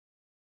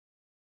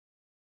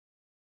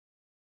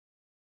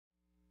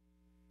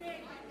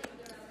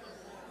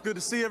Good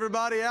to see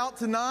everybody out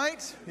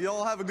tonight. You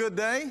all have a good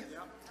day.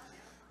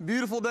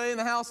 Beautiful day in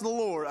the house of the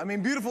Lord. I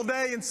mean, beautiful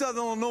day in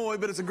Southern Illinois,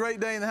 but it's a great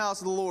day in the house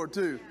of the Lord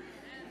too.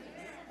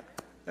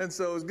 And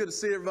so it's good to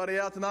see everybody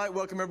out tonight.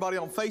 Welcome everybody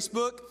on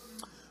Facebook.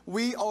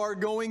 We are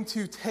going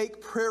to take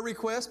prayer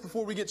requests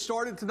before we get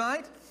started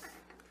tonight.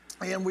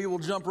 And we will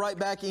jump right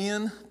back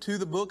in to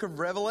the book of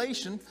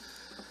Revelation.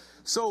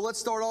 So let's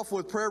start off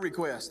with prayer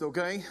requests,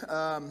 okay?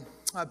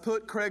 I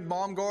put Craig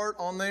Baumgart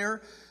on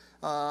there.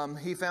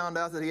 He found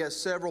out that he has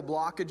several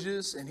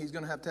blockages and he's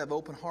going to have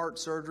open heart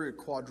surgery, a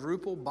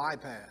quadruple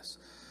bypass.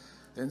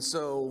 And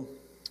so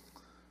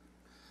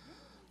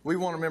we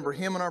want to remember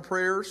him in our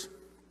prayers.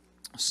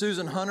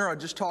 Susan Hunter, I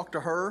just talked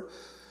to her.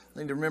 I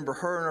need to remember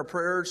her in our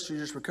prayers. She's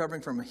just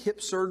recovering from a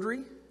hip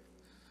surgery.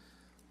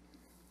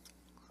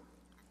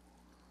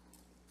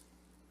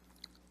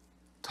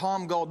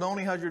 Tom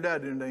Galdoni, how's your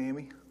dad doing today,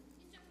 Amy? He's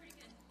doing pretty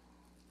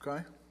good.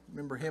 Okay,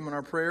 remember him in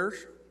our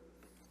prayers.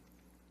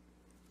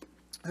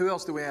 Who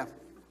else do we have?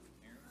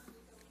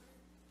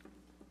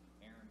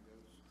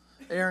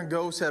 Aaron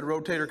Ghost had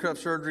rotator cuff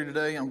surgery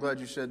today. I'm glad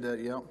you said that,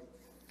 yep.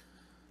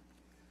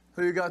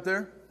 Who you got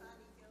there?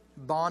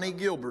 Bonnie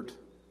Gilbert.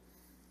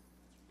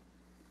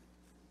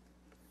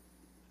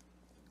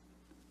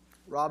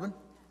 Robin?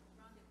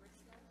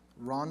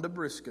 Rhonda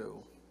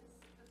Briscoe.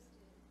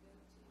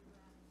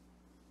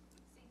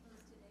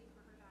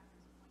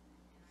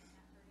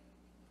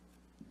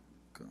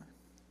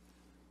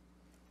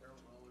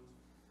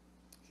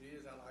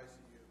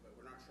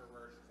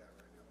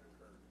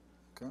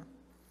 Okay.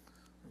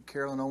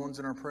 Carolyn Owens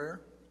in our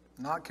prayer.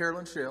 Not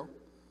Carolyn Shell.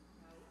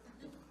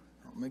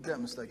 Don't make that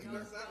mistake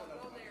again.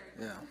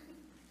 Yeah.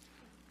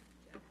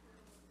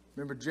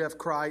 Remember Jeff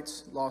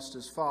Kreitz lost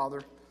his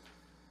father.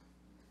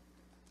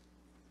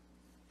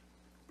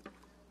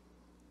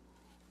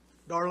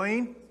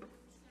 Darlene.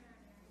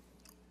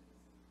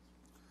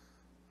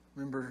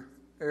 Remember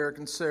Eric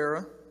and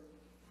Sarah.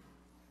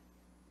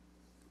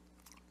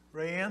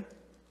 Rayanne.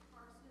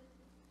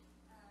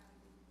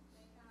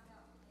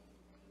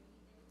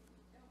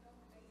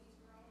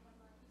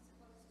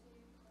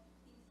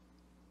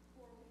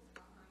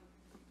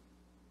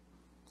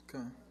 Okay.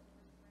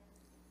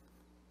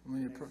 I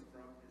mean, Trump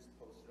just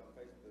posted on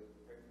Facebook,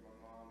 praying for my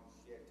mom.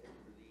 She had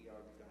taken her to the ER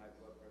due to high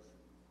blood pressure.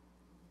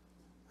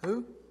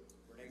 Who?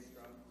 Renee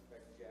Strunk,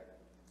 Becky Jack.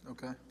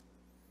 Okay. I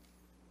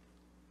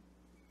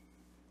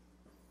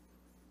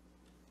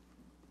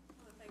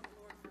want to thank the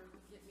Lord for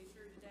getting me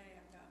through today.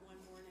 I've got one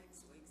more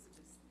next week, so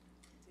just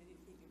continue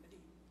to keep him, but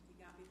he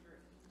got me through.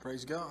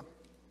 Praise God.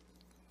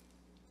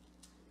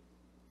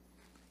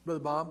 Brother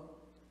Bob.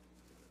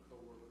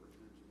 Co-worker, his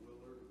name's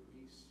Willard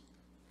Reese,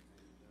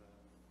 and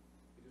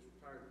he just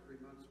retired 3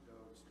 months ago.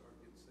 Started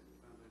getting sick and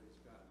found out he's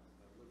got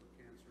liver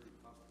cancer and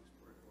possibly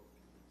spread both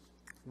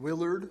kidneys.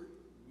 Willard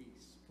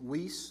Reese.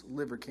 Weiss,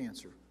 liver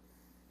cancer.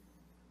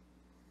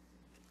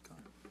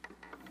 Okay.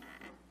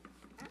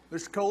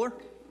 Mr. Kohler? I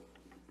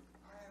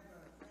have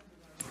a friend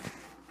that I've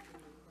known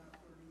for about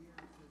 30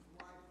 years. His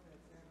wife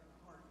has had a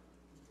heart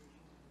condition,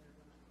 and they're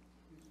going to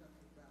do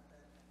something about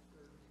that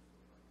surgery,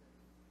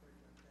 like that. They're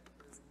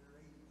in their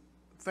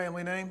 80s.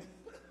 Family name?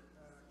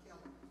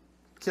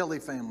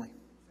 Kelly, Kelly family.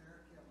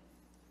 Sarah Kelly.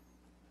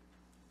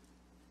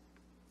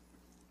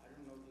 I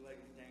don't know the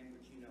lady's name,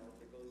 but you know,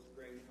 it goes to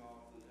Grange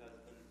Hall, whose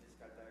husband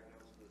just got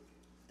diagnosed with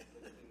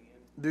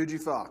leukemia. Doogie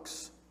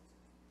Fox.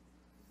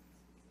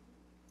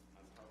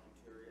 I was talking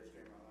to her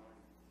yesterday in my line.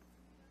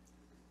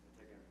 I'm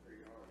taking it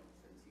pretty hard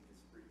since he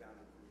just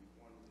rebounded from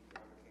 1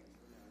 round of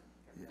cancer now.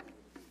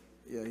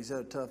 Yeah, he's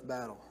had a tough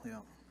battle.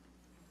 Yeah.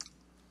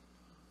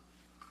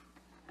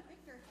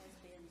 Victor has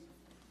been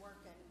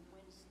working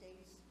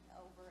Wednesdays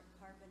over at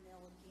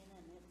Carbonell again,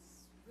 and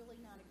it's really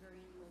not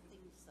agreeing with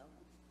him, so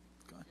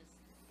Okay. just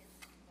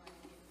it's like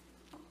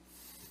it.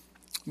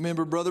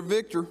 Remember Brother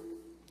Victor.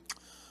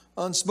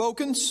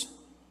 Unspokens.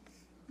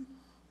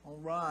 All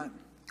right.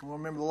 We'll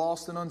remember the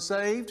lost and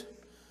unsaved. She's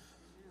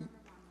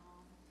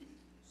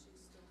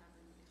still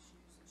having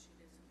issues, and she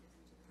doesn't get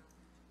into the health.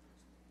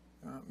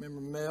 All right,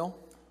 remember Mel.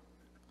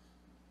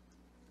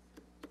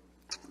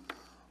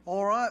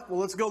 All right, well,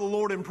 let's go to the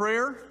Lord in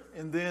prayer.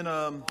 And then,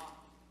 huh?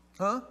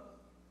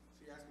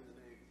 She asked me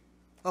the name.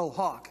 Oh,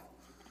 Hawk.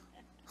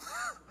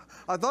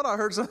 I thought I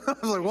heard something. I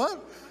was like,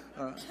 what?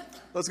 All right.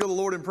 Let's go to the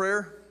Lord in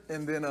prayer,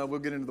 and then we'll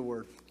get into the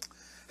Word.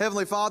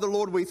 Heavenly Father,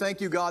 Lord, we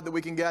thank you, God, that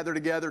we can gather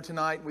together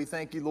tonight. We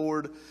thank you,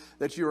 Lord,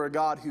 that you are a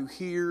God who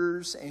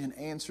hears and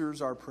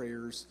answers our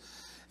prayers.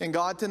 And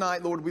God,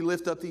 tonight, Lord, we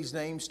lift up these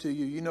names to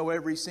you. You know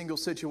every single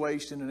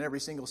situation and every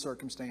single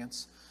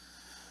circumstance.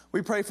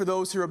 We pray for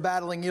those who are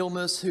battling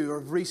illness, who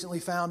have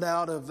recently found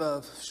out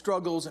of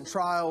struggles and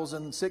trials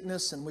and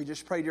sickness. And we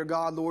just pray, dear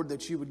God, Lord,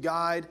 that you would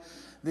guide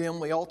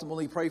them. We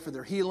ultimately pray for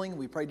their healing.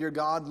 We pray, dear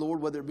God,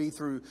 Lord, whether it be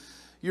through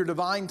your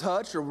divine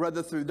touch or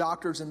whether through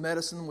doctors and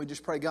medicine, we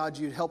just pray, God,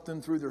 you'd help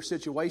them through their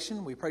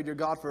situation. We pray, dear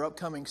God, for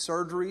upcoming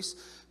surgeries.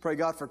 Pray,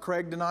 God, for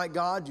Craig tonight,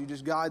 God. You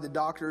just guide the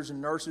doctors and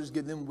nurses,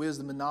 give them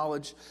wisdom and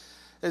knowledge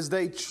as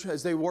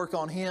they work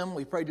on him.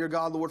 We pray, dear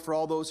God, Lord, for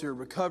all those who are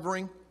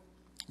recovering.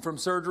 from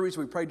surgeries.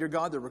 We pray, dear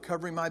God, that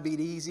recovery might be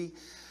easy.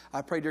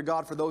 I pray, dear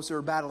God, for those who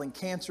are battling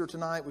cancer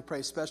tonight. We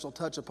pray a special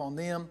touch upon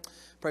them.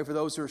 Pray for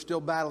those who are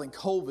still battling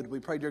COVID. We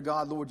pray, dear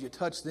God, Lord, you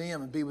touch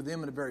them and be with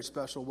them in a very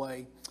special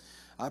way.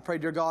 I pray,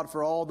 dear God,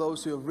 for all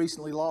those who have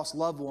recently lost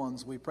loved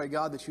ones. We pray,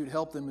 God, that you'd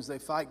help them as they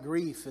fight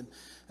grief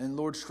and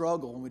Lord,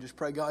 struggle. And we just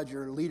pray, God,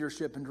 your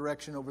leadership and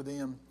direction over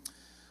them.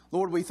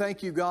 Lord, we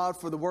thank you, God,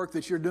 for the work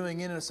that you're doing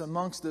in us,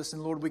 amongst us.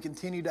 And Lord, we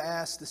continue to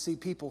ask to see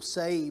people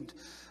saved.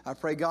 I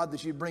pray, God,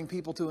 that you'd bring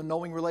people to a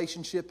knowing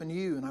relationship in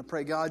you. And I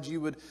pray, God,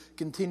 you would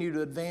continue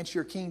to advance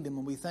your kingdom.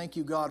 And we thank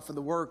you, God, for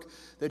the work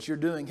that you're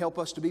doing. Help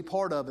us to be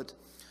part of it.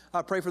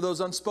 I pray for those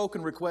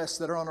unspoken requests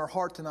that are on our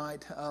heart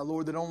tonight,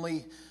 Lord, that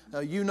only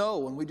you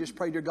know. And we just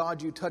pray, dear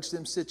God, you touch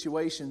them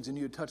situations and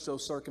you touch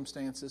those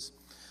circumstances.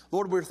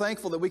 Lord, we're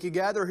thankful that we could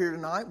gather here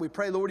tonight. We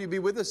pray, Lord, you be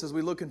with us as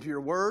we look into your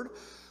word.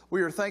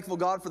 We are thankful,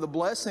 God, for the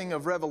blessing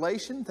of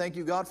revelation. Thank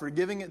you, God, for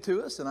giving it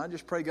to us. And I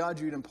just pray, God,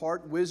 you'd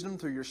impart wisdom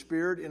through your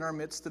Spirit in our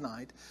midst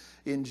tonight.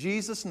 In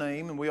Jesus'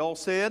 name. And we all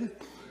said,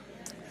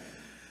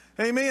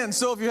 Amen.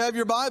 So if you have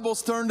your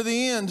Bibles, turn to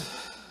the end.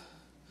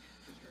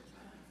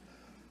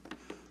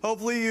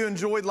 Hopefully you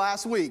enjoyed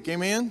last week.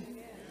 Amen.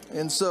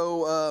 And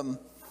so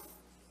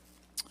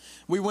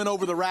we went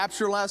over the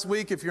rapture last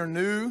week if you're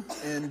new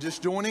and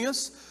just joining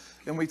us.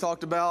 And we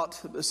talked about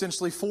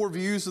essentially 4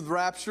 views of the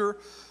rapture.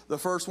 The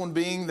first one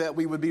being that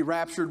we would be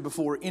raptured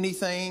before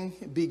anything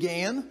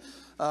began.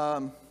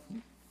 Yeah,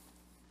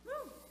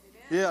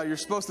 you're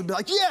supposed to be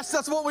like, yes,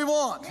 that's what we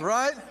want,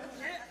 right?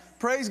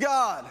 Praise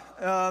God.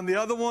 The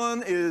other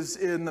one is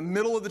in the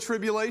middle of the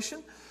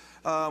tribulation.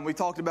 We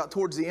talked about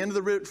towards the end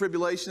of the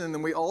tribulation, and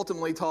then we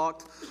ultimately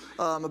talked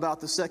about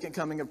the second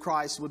coming of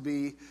Christ would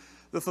be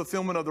the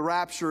fulfillment of the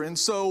rapture. And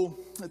so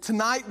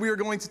tonight we are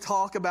going to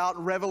talk about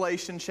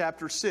Revelation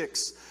chapter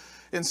 6.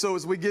 And so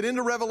as we get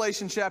into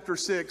Revelation chapter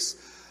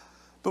 6,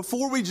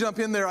 before we jump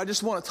in there, I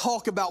just want to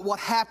talk about what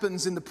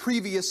happens in the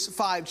previous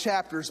 5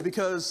 chapters,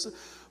 because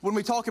when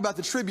we talk about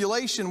the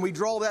tribulation, we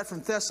draw that from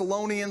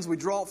Thessalonians, we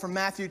draw it from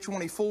Matthew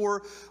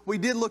 24. We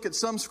did look at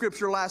some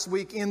scripture last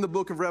week in the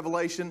book of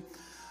Revelation.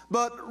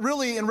 But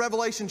really, in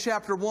Revelation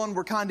chapter 1,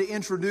 we're kind of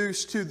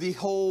introduced to the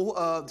whole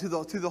to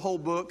the whole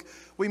book.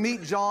 We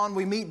meet John,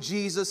 we meet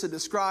Jesus. It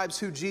describes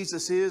who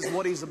Jesus is,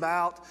 what he's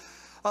about.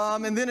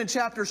 And then in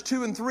chapters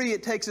 2 and 3,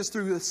 it takes us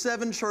through the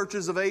 7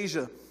 churches of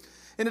Asia.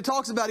 And it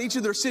talks about each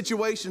of their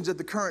situations at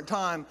the current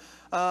time.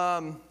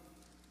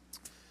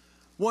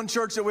 One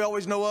church that we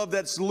always know of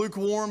that's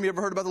lukewarm. You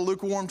ever heard about the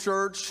lukewarm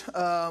church?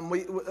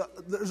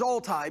 There's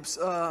all types.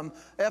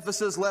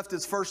 Ephesus left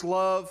its first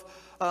love.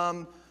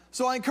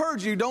 So I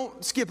encourage you,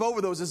 don't skip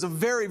over those. It's a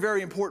very,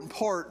 very important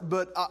part,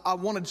 but I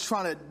want to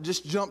try to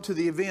just jump to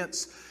the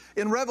events.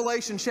 In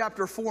Revelation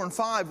chapter 4 and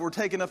 5, we're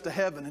taken up to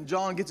heaven, and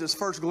John gets his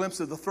first glimpse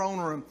of the throne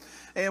room.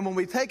 And when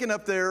we're taken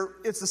up there,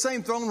 it's the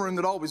same throne room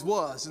that always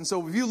was. And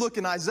so if you look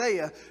in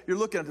Isaiah, you're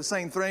looking at the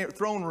same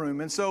throne room.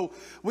 And so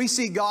we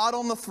see God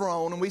on the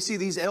throne, and we see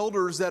these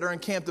elders that are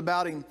encamped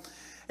about him.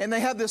 And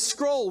they have this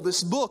scroll,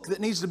 this book that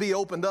needs to be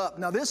opened up.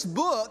 Now this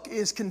book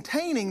is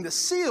containing the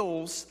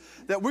seals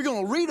that we're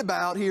going to read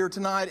about here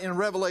tonight in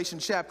Revelation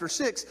chapter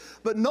 6.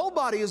 But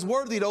nobody is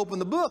worthy to open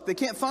the book. They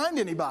can't find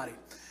anybody.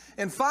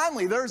 And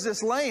finally, there's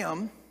this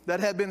lamb that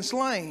had been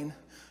slain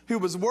who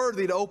was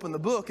worthy to open the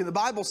book. And the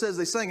Bible says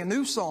they sang a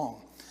new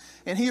song.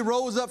 And he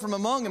rose up from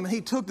among them and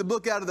he took the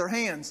book out of their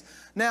hands.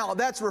 Now,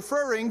 that's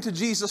referring to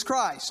Jesus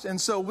Christ. And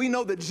so we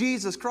know that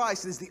Jesus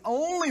Christ is the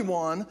only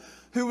one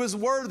who is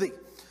worthy.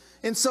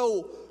 And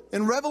so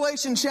in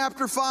Revelation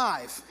chapter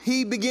 5,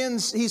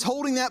 he's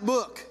holding that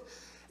book.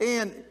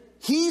 And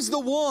he's the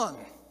one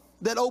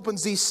that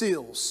opens these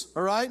seals,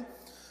 all right?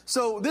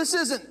 So this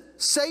isn't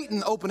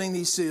Satan opening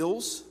these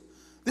seals.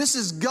 This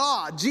is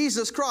God,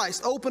 Jesus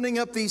Christ, opening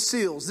up these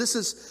seals. This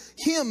is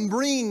him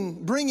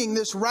bringing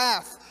this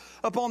wrath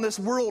upon this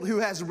world who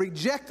has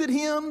rejected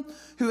him,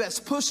 who has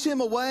pushed him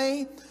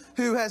away,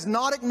 who has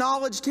not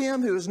acknowledged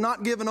him, who has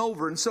not given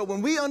over. And so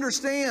when we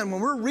understand,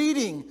 when we're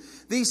reading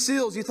these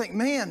seals, you think,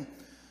 man,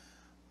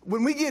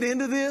 when we get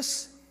into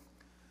this,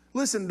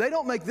 listen, they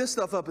don't make this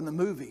stuff up in the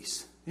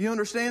movies. You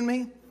understand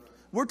me?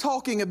 We're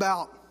talking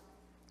about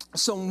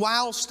some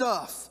wow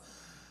stuff.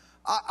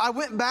 I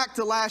went back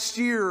to last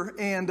year,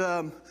 and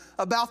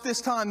about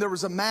this time there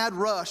was a mad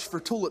rush for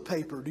toilet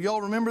paper. Do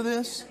y'all remember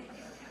this?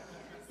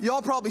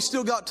 Y'all probably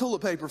still got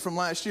toilet paper from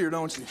last year,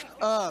 don't you?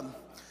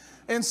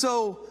 And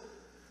so,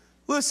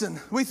 listen,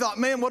 we thought,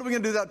 man, what are we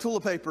going to do without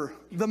toilet paper?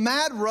 The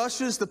mad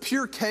rushes, the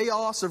pure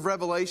chaos of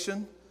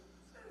Revelation.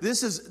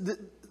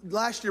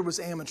 Last year was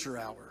amateur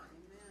hour.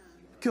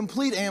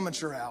 Complete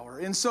amateur hour.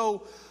 And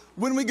so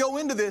when we go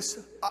into this,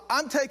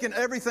 I'm taking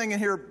everything in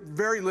here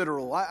very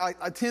literal. I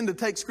tend to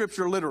take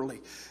Scripture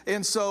literally.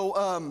 And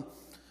so,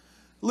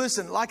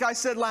 listen, like I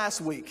said last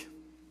week,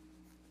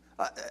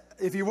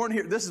 if you weren't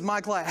here, this is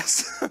my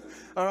class.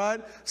 All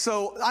right?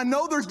 So I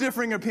know there's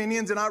differing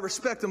opinions, and I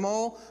respect them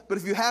all. But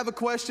if you have a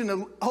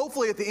question,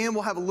 hopefully at the end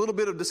we'll have a little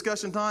bit of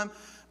discussion time.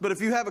 But if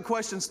you have a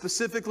question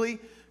specifically,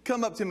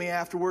 come up to me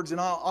afterwards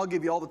and I'll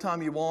give you all the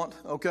time you want,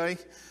 okay?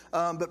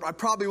 But I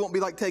probably won't be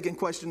like taking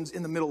questions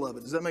in the middle of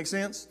it. Does that make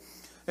sense?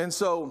 And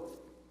so,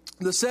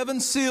 the 7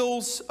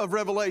 seals of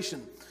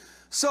Revelation.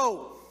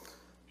 So,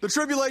 the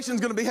tribulation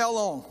is going to be how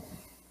long?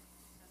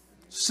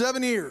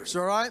 7 years,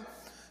 all right?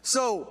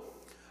 So,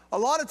 a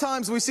lot of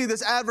times we see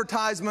this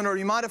advertisement, or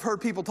you might have heard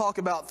people talk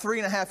about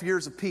 3.5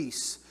 years of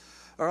peace,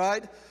 all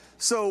right?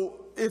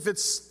 So, if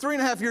it's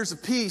 3.5 years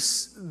of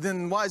peace,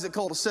 then why is it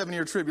called a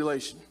 7-year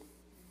tribulation?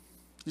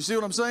 You see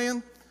what I'm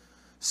saying?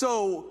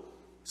 So,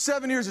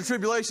 7 years of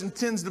tribulation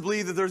tends to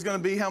believe that there's going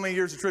to be how many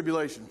years of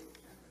tribulation?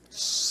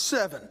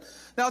 7.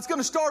 Now, it's going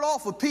to start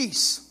off with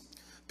peace.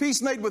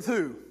 Peace made with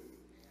who?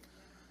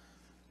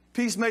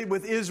 Peace made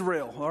with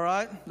Israel, all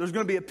right? There's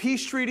going to be a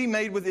peace treaty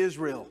made with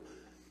Israel.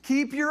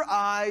 Keep your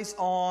eyes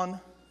on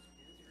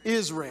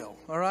Israel,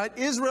 all right?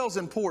 Israel's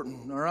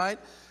important, all right?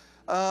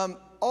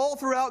 All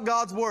throughout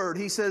God's Word,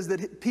 He says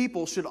that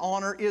people should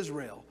honor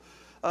Israel.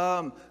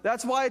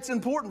 That's why it's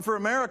important for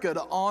America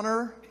to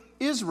honor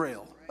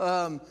Israel.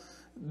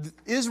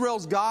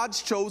 Israel's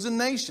God's chosen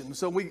nation,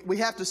 so we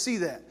have to see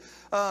that.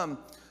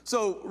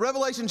 So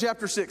Revelation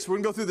chapter 6, we're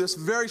going to go through this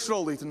very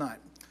slowly tonight.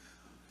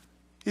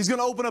 He's going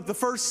to open up the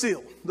first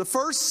seal. The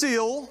first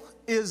seal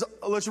is,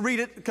 let's read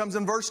it. It comes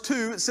in verse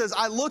 2. It says,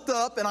 I looked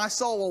up and I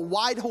saw a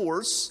white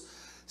horse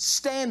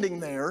standing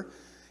there.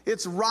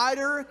 Its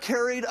rider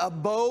carried a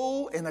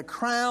bow and a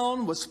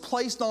crown was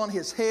placed on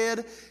his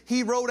head.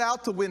 He rode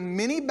out to win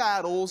many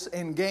battles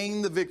and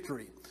gain the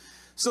victory.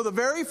 So the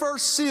very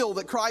first seal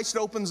that Christ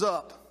opens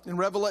up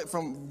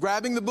from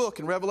grabbing the book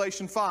in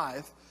Revelation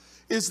 5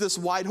 is this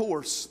white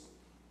horse.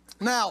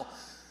 Now,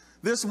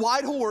 this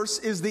white horse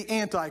is the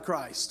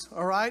Antichrist,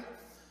 all right?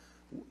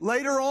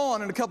 Later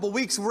on, in a couple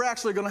weeks, we're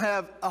actually going to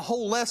have a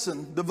whole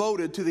lesson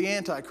devoted to the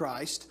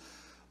Antichrist.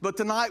 But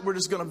tonight, we're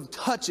just going to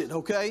touch it,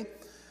 okay?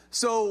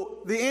 So,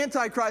 the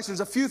Antichrist,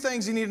 there's a few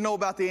things you need to know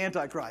about the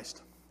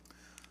Antichrist.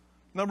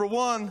 Number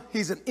one,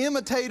 he's an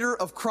imitator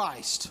of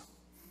Christ.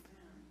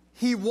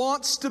 He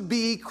wants to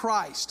be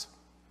Christ.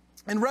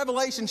 In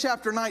Revelation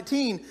chapter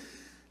 19,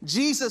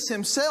 Jesus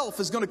himself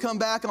is going to come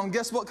back on,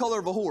 guess what color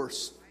of a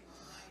horse?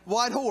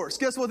 White horse.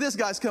 Guess what this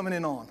guy's coming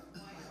in on?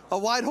 A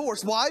white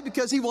horse. Why?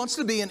 Because he wants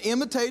to be an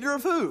imitator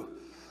of who?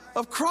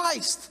 Of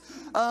Christ.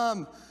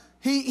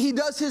 He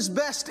does his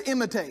best to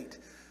imitate.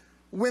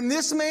 When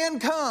this man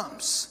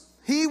comes,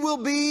 he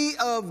will be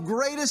of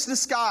greatest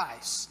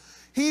disguise.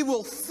 He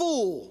will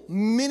fool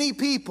many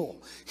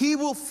people. He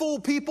will fool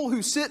people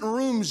who sit in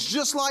rooms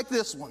just like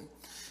this one.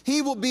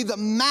 He will be the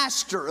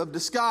master of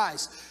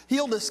disguise.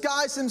 He'll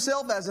disguise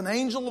himself as an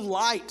angel of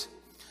light.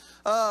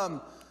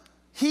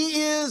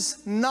 He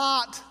is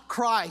not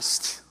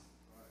Christ.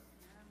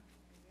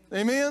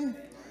 Amen?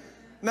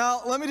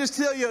 Now, let me just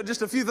tell you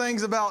just a few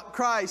things about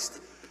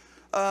Christ.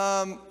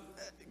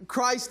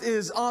 Christ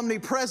is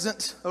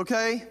omnipresent,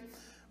 okay?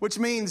 Which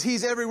means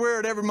He's everywhere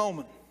at every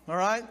moment, all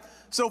right?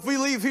 So if we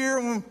leave here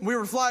and we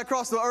were to fly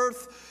across the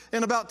earth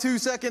in about 2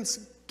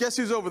 seconds, guess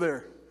who's over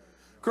there?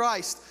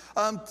 Christ.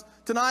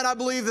 Tonight I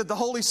believe that the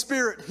Holy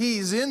Spirit,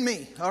 He's in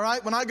me, all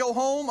right? When I go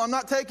home, I'm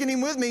not taking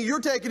Him with me.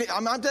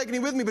 I'm taking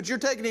Him with me, but you're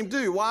taking Him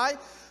too. Why?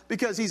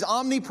 Because He's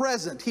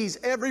omnipresent. He's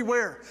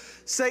everywhere.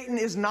 Satan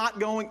is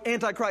not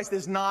Antichrist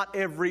is not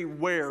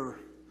everywhere.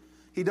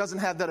 He doesn't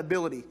have that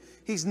ability.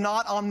 He's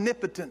not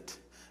omnipotent.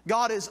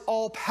 God is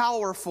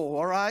all-powerful,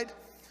 all right?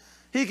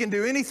 He can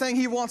do anything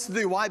He wants to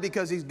do. Why?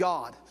 Because He's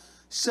God.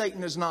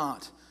 Satan is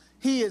not.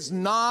 He is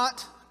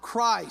not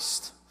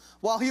Christ.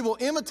 While he will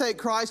imitate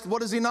Christ,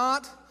 what is he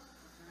not?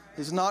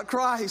 He's not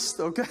Christ,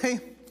 okay?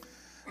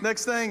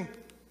 Next thing.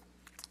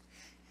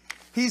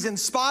 He's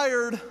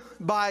inspired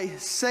by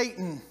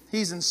Satan.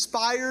 He's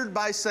inspired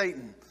by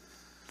Satan.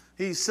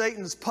 He's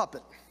Satan's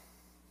puppet.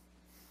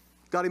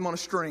 Got him on a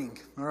string,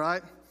 all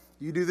right?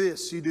 You do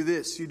this, you do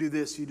this, you do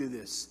this, you do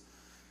this.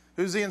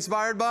 Who's he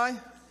inspired by?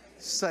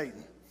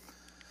 Satan.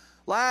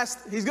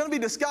 Last, he's going to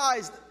be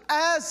disguised.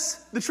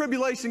 As the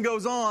tribulation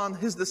goes on,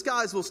 his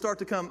disguise will start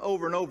to come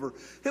over and over.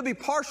 He'll be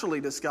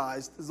partially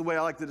disguised, is the way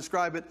I like to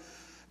describe it.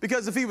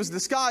 Because if he was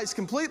disguised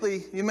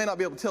completely, you may not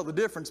be able to tell the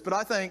difference. But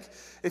I think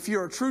if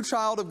you're a true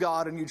child of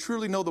God and you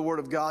truly know the Word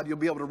of God, you'll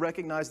be able to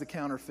recognize the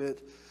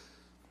counterfeit.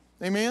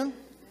 Amen?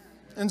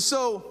 And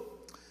so,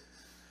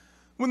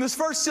 when this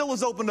first seal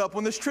is opened up,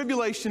 when this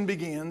tribulation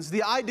begins,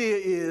 the idea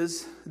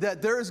is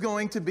that there is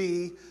going to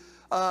be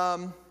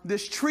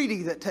this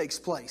treaty that takes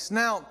place.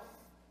 Now,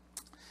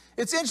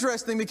 it's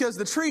interesting because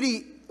the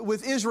treaty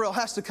with Israel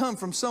has to come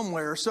from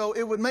somewhere. So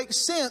it would make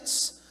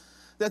sense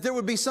that there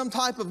would be some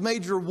type of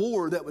major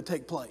war that would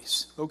take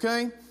place,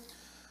 okay?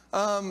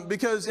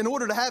 Because in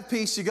order to have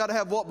peace, you got to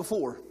have what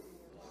before?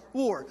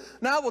 War.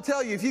 Now, I will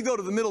tell you, if you go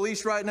to the Middle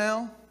East right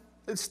now,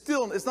 it's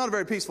not a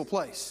very peaceful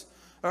place.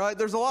 All right,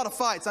 there's a lot of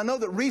fights. I know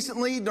that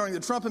recently, during the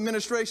Trump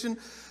administration,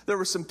 there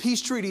were some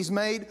peace treaties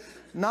made.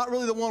 Not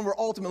really the one we're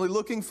ultimately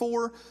looking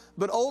for,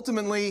 but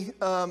ultimately,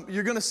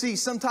 you're going to see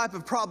some type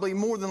of probably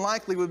more than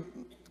likely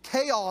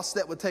chaos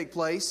that would take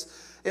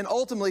place And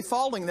ultimately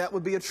following that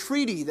would be a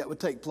treaty that would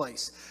take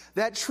place.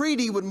 That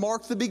treaty would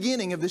mark the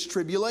beginning of this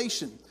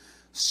tribulation.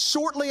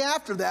 Shortly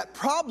after that,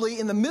 probably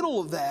in the middle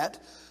of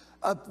that,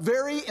 a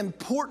very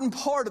important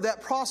part of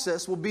that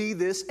process will be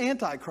this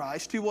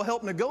Antichrist who will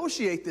help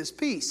negotiate this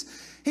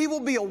peace. He will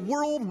be a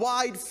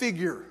worldwide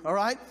figure, all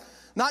right?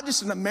 Not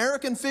just an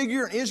American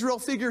figure, an Israel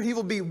figure. He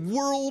will be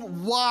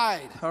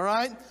worldwide, all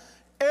right?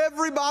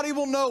 Everybody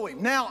will know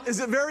him. Now, is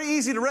it very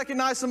easy to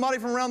recognize somebody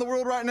from around the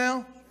world right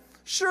now?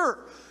 Sure.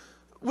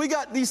 We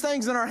got these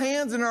things in our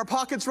hands and in our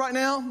pockets right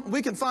now.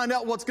 We can find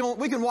out what's going on.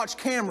 We can watch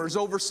cameras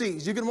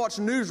overseas. You can watch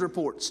news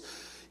reports.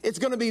 It's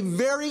going to be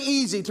very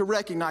easy to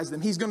recognize them.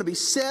 He's going to be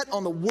set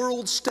on the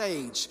world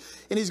stage,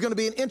 and he's going to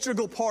be an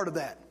integral part of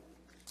that.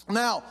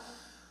 Now,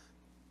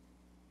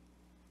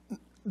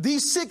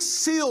 these 6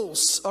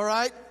 seals, all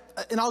right,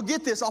 and I'll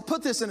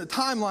put this in a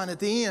timeline at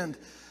the end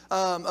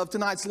of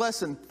tonight's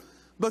lesson.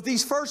 But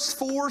these first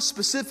 4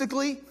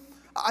 specifically,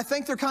 I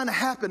think they're kind of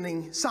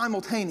happening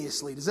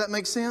simultaneously. Does that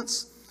make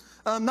sense?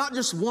 Not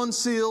just one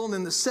seal, and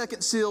then the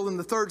second seal, and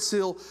the third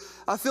seal.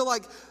 I feel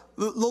like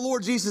the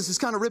Lord Jesus is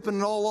kind of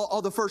ripping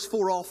all the first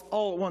 4 off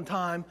all at one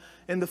time,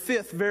 and the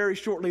 5th very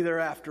shortly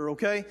thereafter,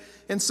 okay?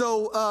 And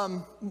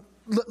so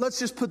let's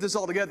just put this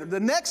all together. The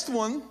next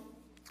one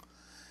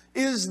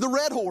is the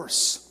red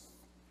horse,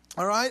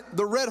 all right?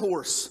 The red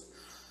horse.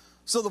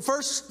 So the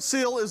first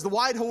seal is the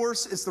white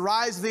horse. It's the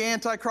rise of the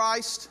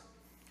Antichrist.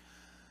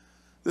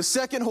 The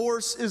second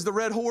horse is the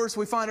red horse.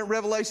 We find it in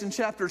Revelation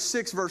chapter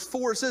 6, verse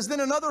 4. It says,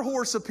 "Then another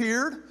horse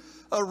appeared,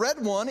 a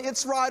red one.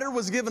 Its rider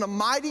was given a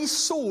mighty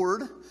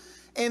sword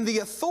and the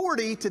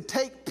authority to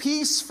take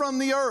peace from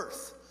the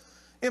earth."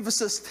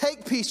 Emphasis,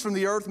 take peace from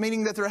the earth,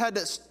 meaning that there had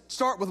to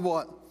start with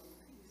what?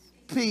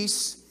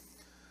 Peace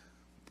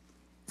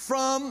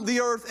from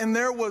the earth. And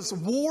there was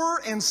war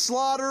and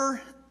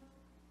slaughter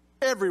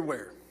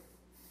everywhere.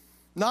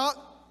 Not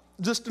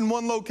just in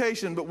one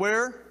location, but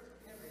where?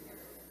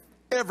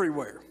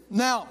 Everywhere.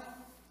 Now,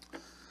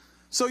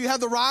 so you have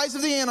the rise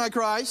of the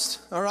Antichrist,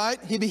 all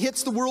right? He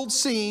hits the world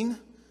scene.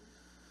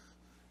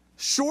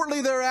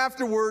 Shortly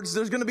thereafterwards,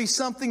 there's going to be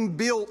something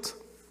built.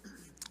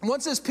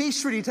 Once this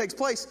peace treaty takes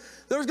place,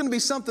 there's going to be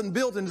something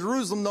built in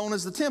Jerusalem known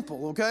as the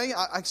temple, okay?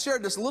 I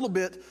shared this a little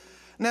bit.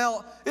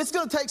 Now, it's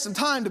going to take some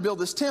time to build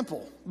this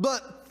temple,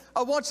 but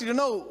I want you to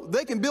know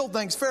they can build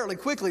things fairly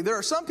quickly. There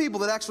are some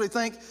people that actually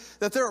think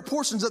that there are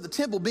portions of the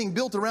temple being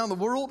built around the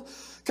world,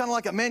 kind of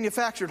like a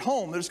manufactured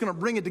home. They're just going to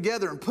bring it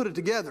together and put it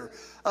together.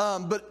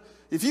 But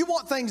if you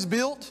want things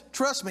built,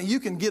 trust me,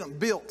 you can get them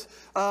built.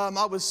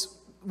 I was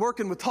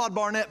working with Todd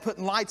Barnett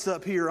putting lights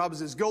up here. I was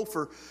his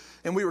gopher,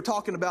 and we were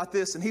talking about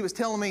this, and he was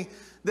telling me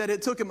that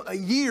it took him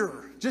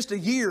just a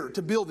year,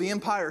 to build the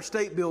Empire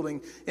State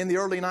Building in the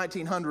early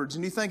 1900s.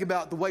 And you think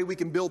about the way we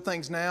can build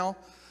things now,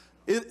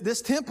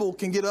 this temple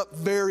can get up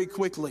very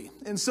quickly.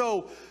 And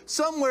so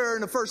somewhere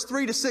in the first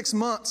 3 to 6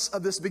 months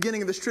of this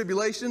beginning of this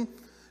tribulation,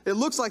 it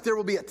looks like there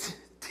will be a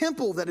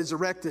temple that is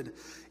erected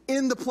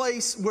in the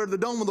place where the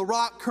Dome of the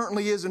Rock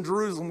currently is in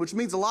Jerusalem, which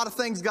means a lot of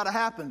things got to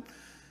happen.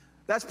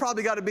 That's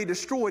probably got to be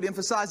destroyed,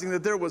 emphasizing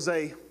that there was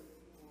a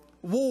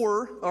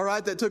war, all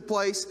right, that took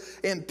place,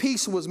 and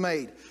peace was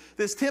made.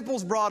 This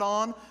temple's brought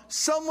on.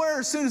 Somewhere,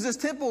 as soon as this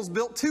temple is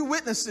built, 2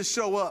 witnesses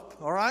show up,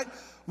 all right?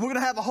 We're going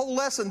to have a whole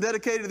lesson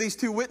dedicated to these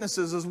 2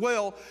 witnesses as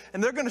well,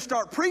 and they're going to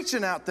start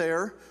preaching out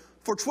there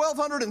for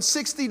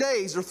 1,260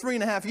 days or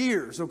 3.5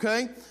 years,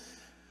 okay?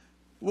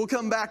 We'll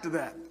come back to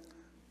that.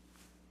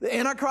 The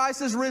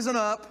Antichrist has risen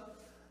up.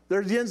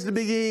 There begins to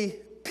be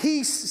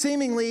peace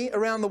seemingly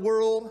around the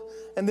world,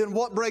 and then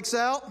what breaks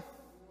out?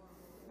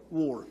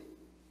 War.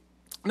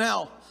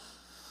 Now,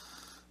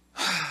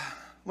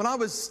 when I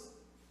was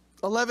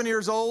 11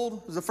 years old,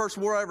 it was the first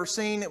war I ever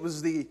seen. It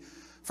was the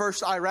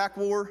first Iraq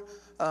War,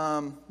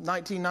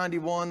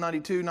 1991,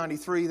 92,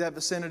 93, that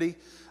vicinity.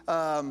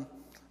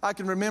 I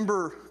can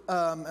remember,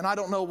 and I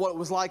don't know what it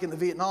was like in the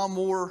Vietnam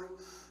War.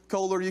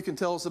 Kohler, you can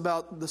tell us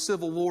about the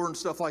Civil War and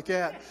stuff like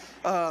that.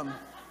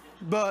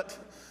 But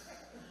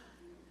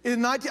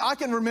I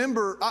can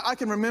remember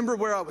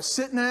where I was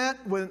sitting at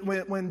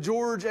when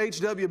George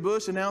H.W.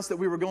 Bush announced that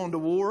we were going to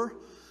war.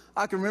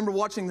 I can remember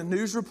watching the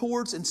news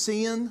reports and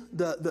seeing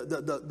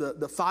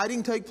the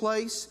fighting take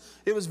place.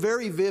 It was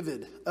very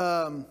vivid.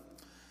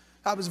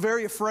 I was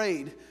very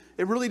afraid.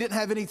 It really didn't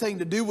have anything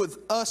to do with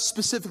us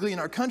specifically in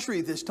our country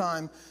at this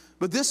time.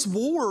 But this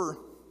war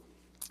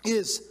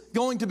is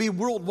going to be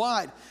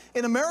worldwide.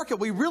 In America,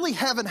 we really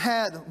haven't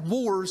had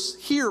wars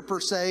here per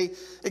se,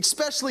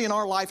 especially in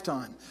our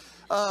lifetime.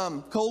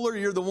 Kohler,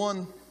 you're the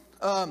one.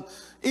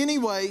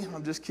 Anyway,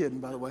 I'm just kidding,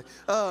 by the way.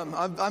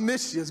 I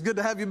missed you. It's good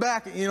to have you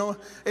back, you know.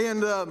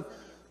 And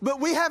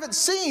but we haven't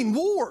seen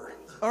war.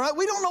 All right,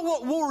 we don't know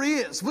what war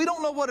is. We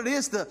don't know what it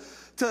is to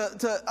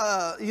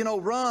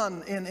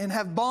run and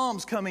have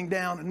bombs coming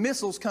down and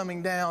missiles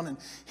coming down and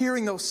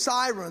hearing those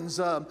sirens.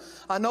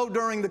 I know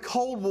during the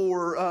Cold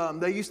War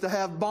they used to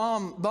have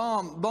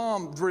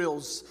bomb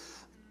drills.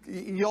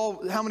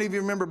 Y'all, how many of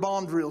you remember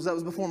bomb drills? That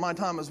was before my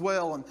time as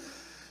well.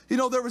 You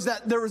know, there was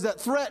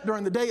that threat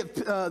during the day of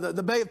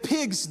the Bay of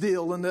Pigs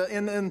deal and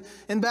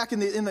back in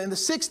the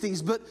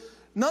 60s. But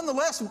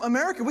nonetheless,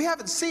 America, we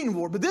haven't seen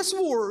war. But this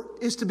war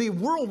is to be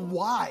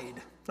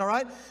worldwide. All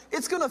right,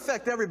 it's going to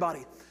affect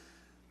everybody.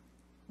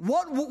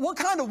 What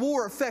kind of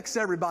war affects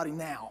everybody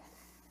now?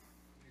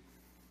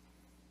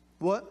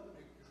 What?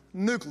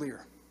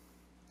 Nuclear.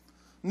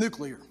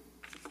 Let's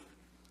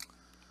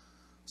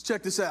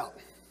check this out.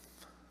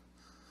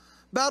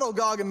 Battle of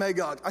Gog and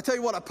Magog. I tell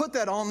you what, I put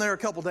that on there a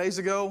couple days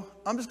ago.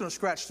 I'm just going to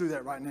scratch through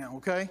that right now,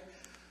 okay?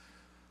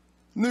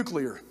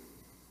 Nuclear.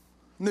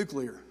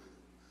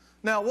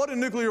 Now, what do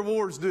nuclear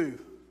wars do?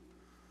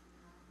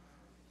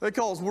 They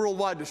cause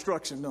worldwide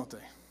destruction, don't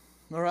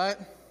they? All right?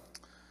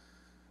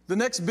 The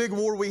next big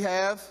war we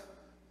have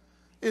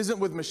isn't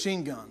with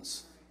machine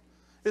guns.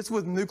 It's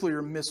with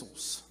nuclear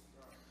missiles.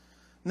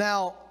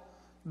 Now,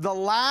 the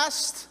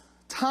last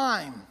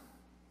time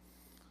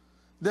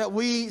that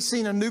we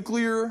seen a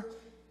nuclear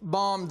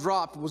bomb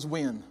dropped was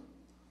when?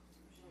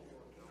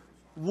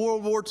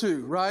 World War II,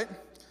 right?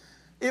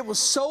 It was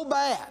so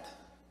bad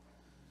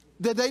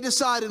that they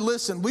decided,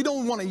 listen, we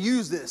don't want to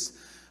use this.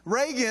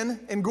 Reagan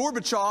and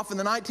Gorbachev in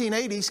the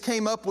 1980s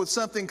came up with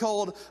something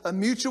called a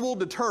mutual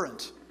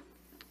deterrent.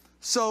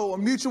 So, a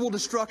mutual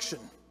destruction.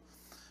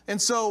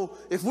 And so,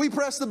 if we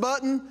press the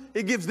button,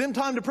 it gives them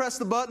time to press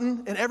the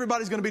button, and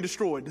everybody's going to be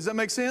destroyed. Does that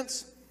make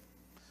sense?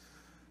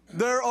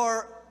 There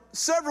are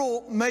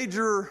several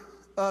major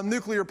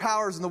nuclear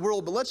powers in the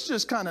world, but let's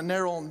just kind of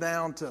narrow them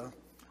down to,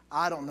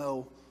 I don't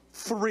know,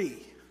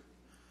 3.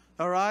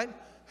 All right?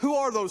 Who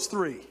are those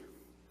 3?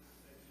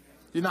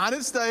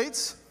 United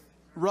States,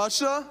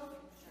 Russia,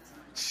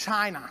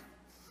 China.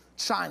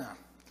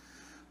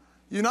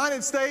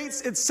 United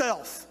States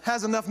itself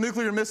has enough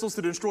nuclear missiles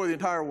to destroy the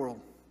entire world.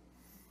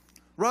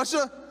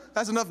 Russia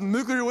has enough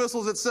nuclear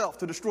missiles itself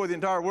to destroy the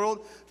entire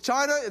world.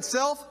 China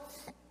itself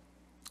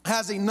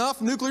has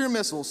enough nuclear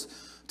missiles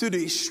to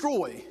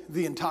destroy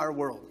the entire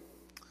world.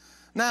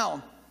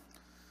 Now,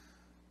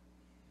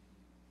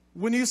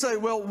 when you say,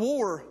 well,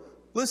 war,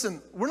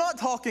 listen, we're not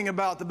talking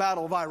about the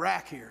Battle of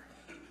Iraq here.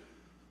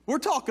 We're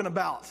talking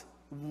about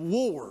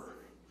war.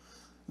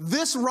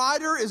 This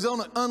rider is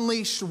on an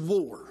unleashed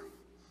war.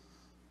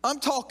 I'm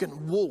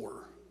talking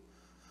war.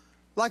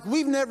 Like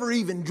we've never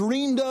even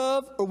dreamed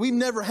of or we've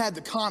never had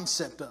the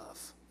concept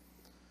of.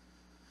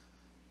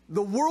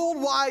 The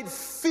worldwide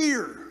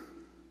fear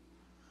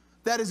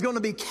that is going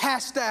to be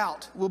cast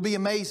out will be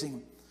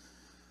amazing.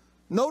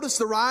 Notice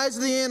the rise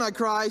of the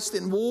Antichrist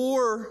and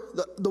war,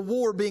 the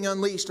war being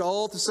unleashed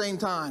all at the same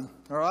time.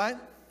 All right?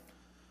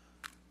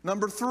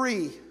 Number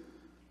 3,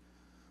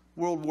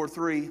 World War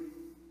III,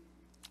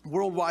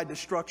 worldwide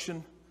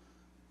destruction.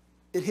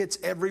 It hits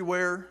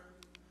everywhere.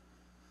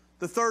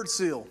 The third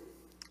seal,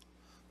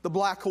 the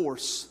black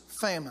horse,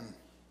 famine.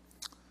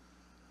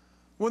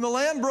 When the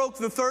Lamb broke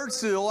the third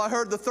seal, I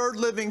heard the third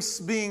living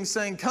being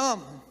saying,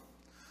 "Come."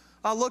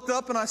 I looked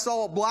up and I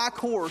saw a black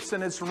horse,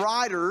 and its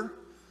rider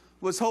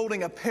was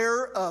holding a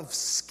pair of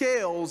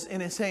scales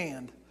in his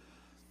hand.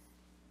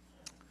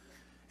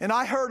 And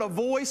I heard a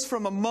voice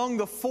from among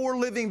the 4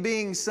 living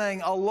beings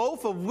saying, "A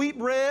loaf of wheat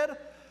bread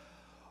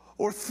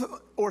or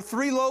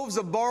 3 loaves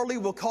of barley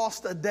will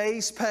cost a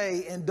day's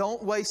pay, and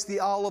don't waste the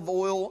olive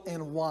oil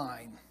and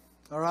wine."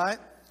 All right?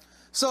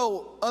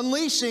 So,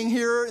 unleashing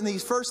here in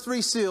these first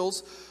 3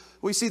 seals,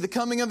 we see the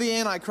coming of the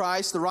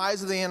Antichrist, the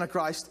rise of the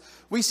Antichrist.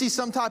 We see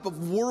some type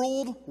of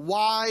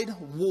worldwide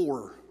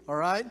war. All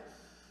right?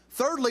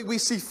 Thirdly, we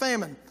see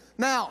famine.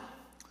 Now,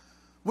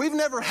 we've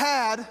never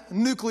had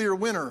nuclear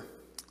winter.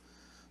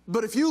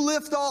 But if you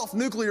lift off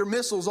nuclear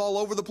missiles all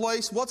over the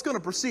place, what's going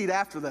to proceed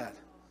after that?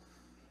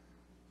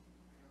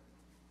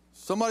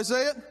 Somebody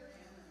say it?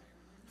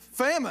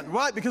 Famine,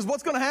 right? Because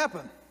what's going to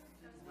happen?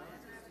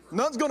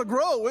 Nothing's going to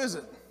grow, is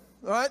it?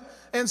 All right?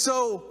 And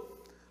so,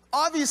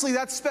 obviously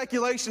that's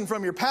speculation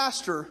from your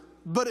pastor,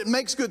 but it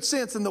makes good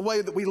sense in the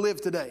way that we live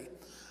today.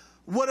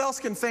 What else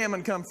can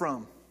famine come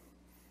from?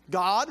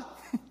 God?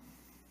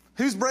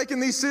 Who's breaking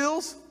these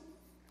seals?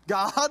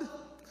 God?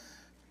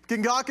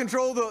 Can God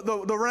control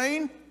the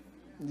rain?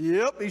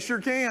 Yep, He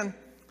sure can.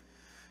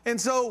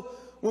 And so,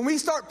 when we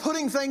start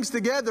putting things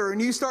together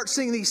and you start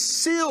seeing these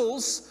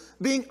seals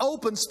being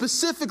opened,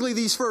 specifically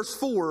these first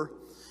 4,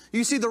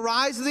 you see the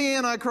rise of the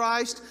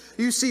Antichrist,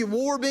 you see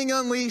war being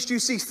unleashed, you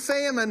see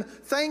famine,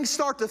 things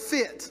start to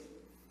fit.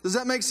 Does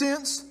that make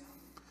sense?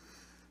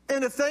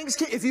 And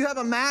if you have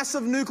a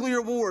massive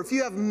nuclear war, if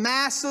you have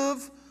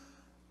massive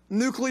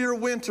nuclear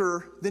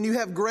winter, then you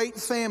have great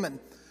famine.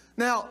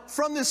 Now,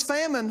 from this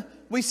famine,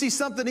 we see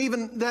something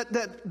even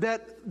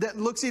that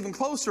looks even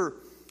closer.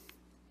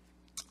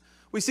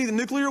 We see the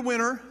nuclear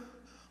winter,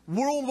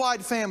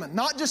 worldwide famine,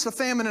 not just a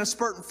famine in a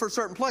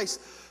certain place.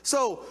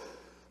 So,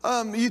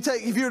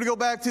 if you were to go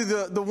back to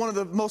the one of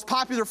the most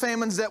popular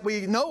famines that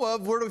we know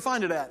of, where do we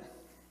find it at?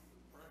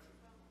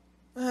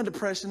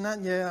 Depression,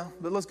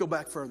 but let's go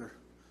back further.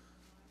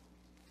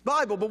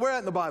 Bible, but where at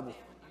in the Bible?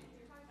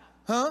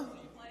 Huh?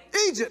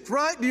 Egypt,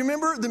 right? Do you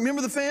remember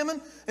the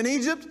famine in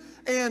Egypt?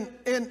 and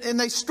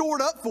they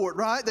stored up for it,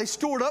 right? They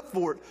stored up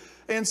for it.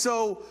 And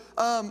so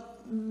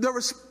there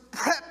was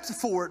prepped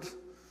for it.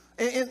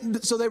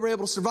 And so they were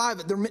able to survive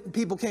it.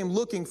 People came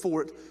looking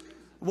for it.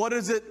 What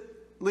does it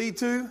lead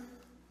to?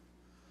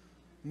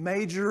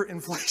 Major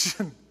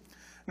inflation.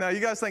 Now, you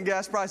guys think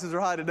gas prices are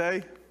high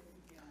today?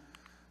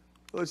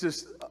 Let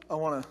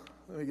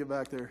me get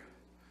back there.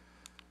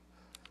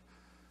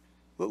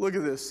 Look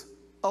at this.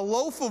 A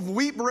loaf of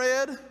wheat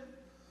bread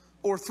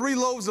or 3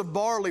 loaves of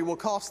barley will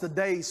cost a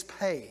day's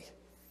pay.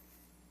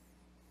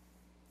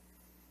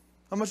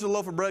 How much does a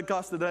loaf of bread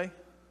cost today?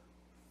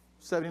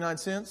 79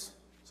 cents?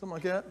 Something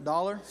like that?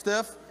 $1?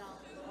 Steph?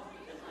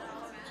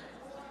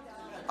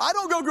 I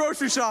don't go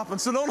grocery shopping,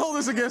 so don't hold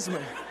this against me.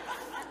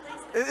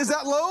 Is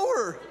that low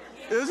or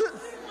is it?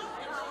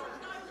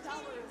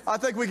 I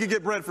think we could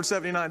get bread for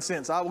 79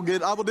 cents. I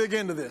will dig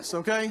into this,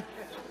 okay?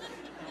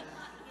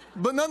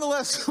 But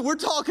nonetheless, we're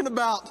talking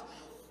about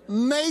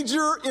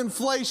major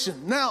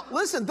inflation. Now,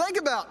 listen, think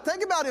about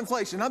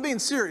inflation. I'm being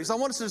serious. I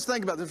want us to just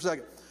think about this for a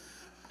second.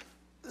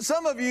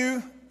 Some of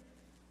you,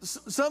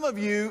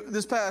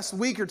 this past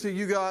week or two,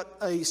 you got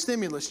a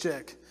stimulus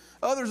check.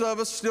 Others of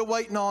us are still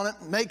waiting on it.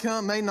 May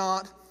come, may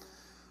not.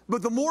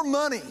 But the more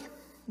money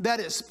that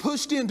is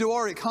pushed into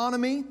our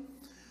economy,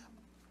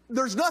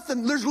 there's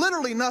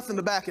literally nothing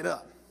to back it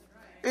up.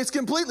 It's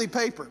completely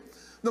paper.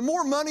 The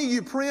more money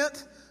you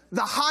print,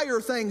 the higher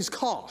things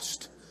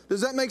cost. Does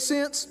that make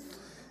sense?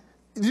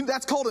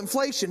 That's called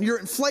inflation. You're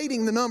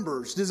inflating the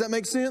numbers. Does that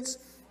make sense?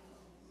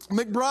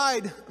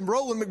 Roland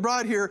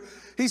McBride here,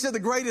 he said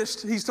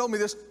he's told me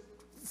this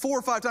 4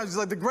 or 5 times. He's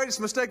like, the greatest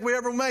mistake we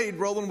ever made,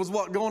 Roland, was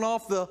what? Going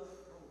off the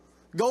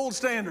gold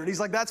standard. He's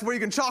like, that's where you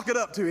can chalk it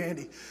up to,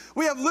 Andy.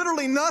 We have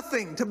literally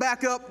nothing to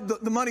back up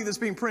the money that's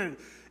being printed.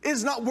 It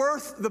is not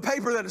worth the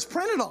paper that it's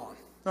printed on.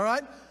 All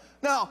right?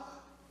 Now,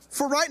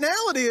 for right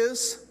now it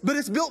is, but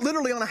it's built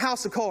literally on a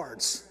house of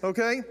cards.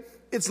 Okay?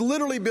 It's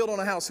literally built on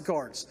a house of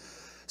cards.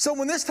 So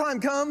when this time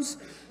comes,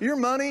 your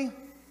money,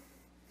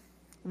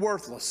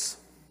 worthless.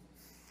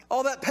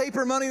 All that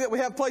paper money that we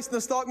have placed in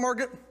the stock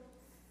market,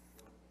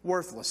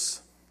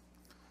 worthless.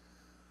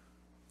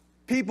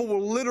 People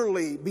will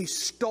literally be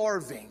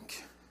starving.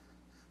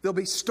 They'll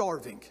be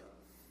starving.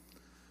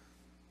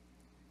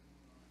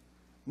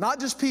 Not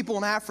just people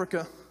in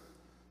Africa,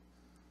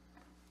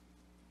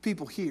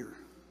 people here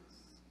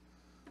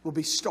will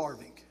be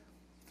starving.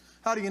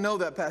 How do you know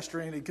that,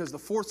 Pastor Andy? Because the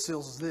 4th seal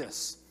is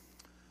this.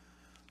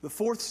 The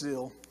 4th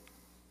seal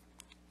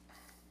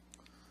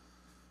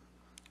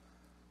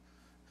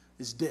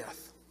is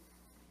death.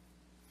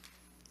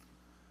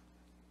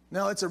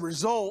 Now, it's a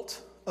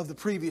result of the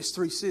previous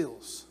 3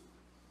 seals.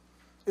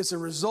 It's a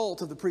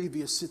result of the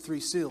previous 3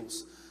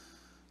 seals.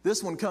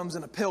 This one comes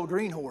in a pale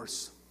green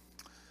horse.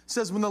 It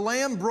says, when the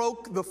Lamb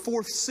broke the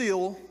 4th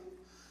seal,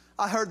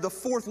 I heard the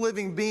 4th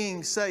living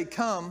being say,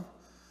 come.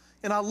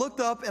 And I looked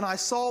up and I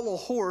saw a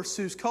horse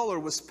whose color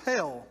was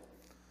pale.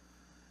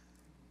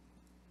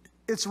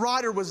 Its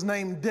rider was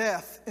named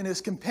Death, and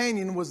his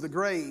companion was the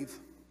grave.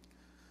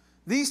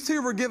 These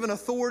 2 were given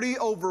authority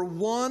over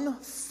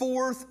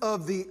 1/4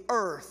 of the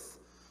earth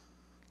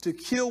to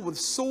kill with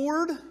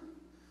sword,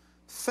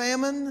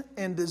 famine,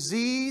 and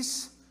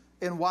disease,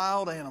 and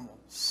wild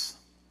animals.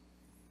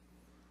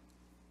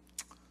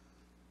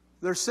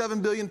 There's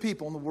 7 billion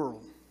people in the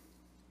world.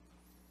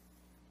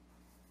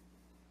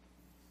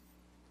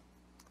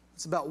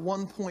 It's about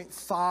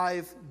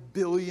 1.5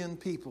 billion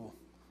people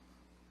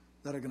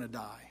that are going to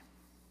die.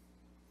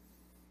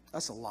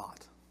 That's a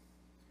lot.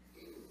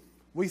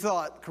 We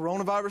thought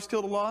coronavirus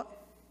killed a lot.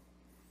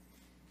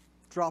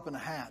 Drop in a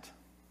hat.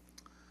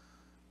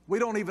 We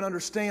don't even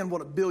understand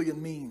what a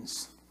billion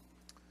means.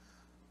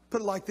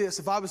 Put it like this.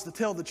 If I was to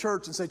tell the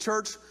church and say,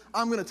 church,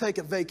 I'm going to take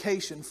a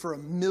vacation for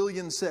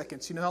 1,000,000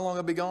 seconds. You know how long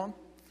I'd be gone?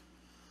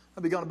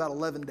 I'd be gone about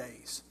 11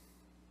 days.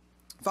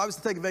 If I was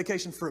to take a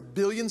vacation for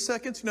 1,000,000,000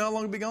 seconds, you know how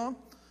long I'd be gone?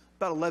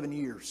 About 11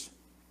 years.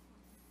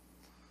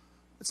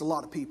 It's a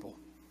lot of people.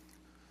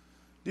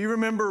 Do you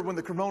remember when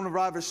the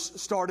coronavirus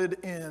started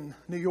in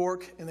New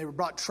York and they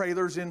brought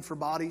trailers in for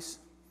bodies?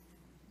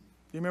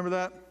 Do you remember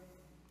that?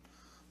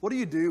 What do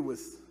you do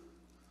with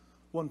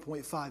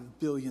 1.5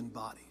 billion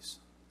bodies?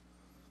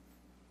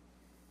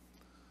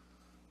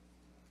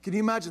 Can you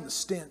imagine the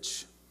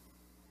stench?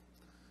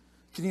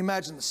 Can you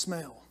imagine the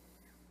smell?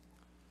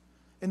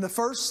 In the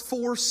first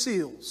 4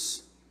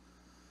 seals,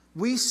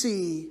 we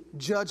see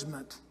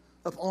judgment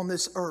upon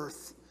this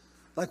earth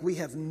like we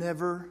have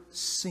never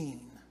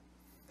seen.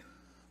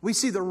 We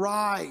see the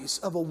rise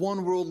of a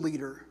one-world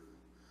leader.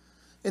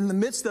 In the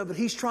midst of it,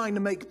 he's trying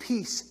to make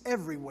peace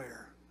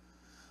everywhere.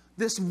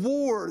 This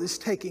war is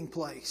taking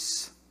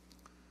place.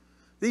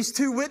 These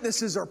 2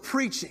 witnesses are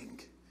preaching.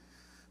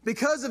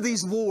 Because of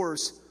these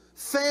wars,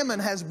 famine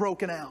has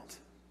broken out.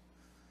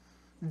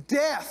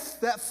 Death,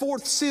 that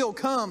 4th seal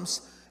comes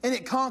and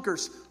it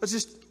conquers. Let's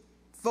just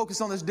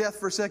focus on this death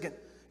for a second.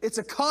 It's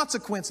a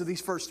consequence of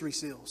these first 3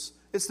 seals.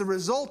 It's the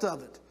result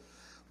of it.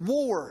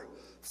 War,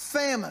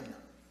 famine,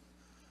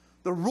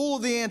 the rule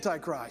of the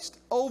Antichrist.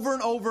 Over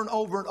and over and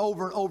over and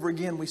over and over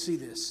again we see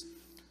this.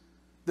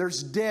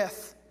 There's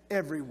death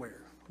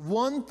everywhere.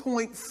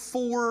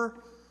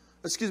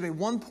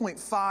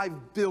 1.5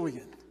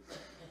 billion.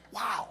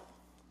 Wow.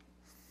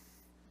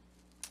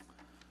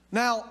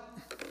 Now,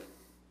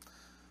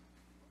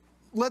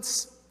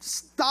 let's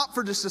stop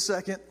for just a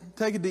second.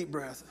 Take a deep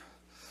breath.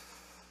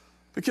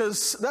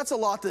 Because that's a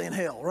lot to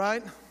inhale,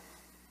 right?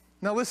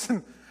 Now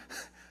listen,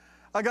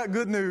 I got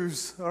good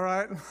news, all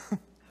right?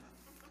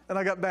 And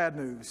I got bad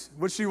news.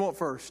 Which do you want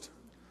first?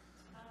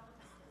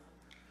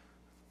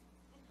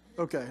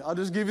 Okay, I'll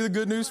just give you the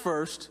good news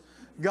first.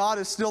 God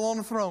is still on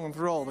the throne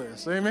through all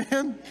this.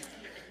 Amen?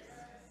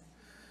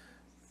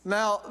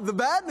 Now, the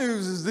bad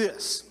news is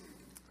this.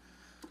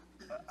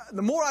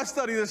 The more I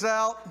study this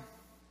out,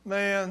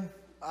 man,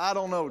 I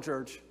don't know,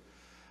 church.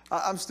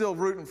 I'm still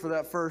rooting for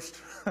that first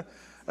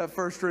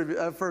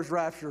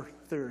rapture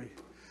theory.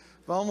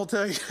 But I'm going to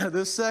tell you,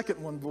 this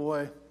second one,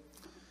 boy,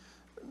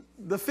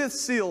 the fifth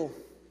seal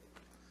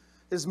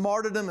is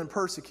martyrdom and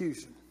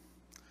persecution.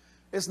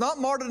 It's not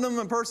martyrdom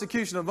and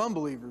persecution of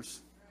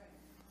unbelievers.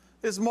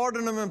 It's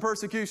martyrdom and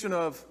persecution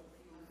of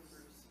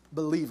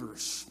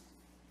believers.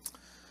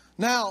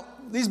 Now,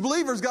 these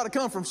believers got to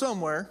come from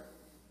somewhere.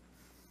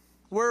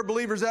 Where are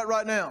believers at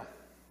right now?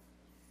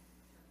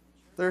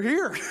 They're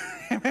here.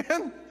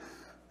 Amen.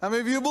 How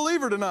many of you are a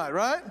believer tonight,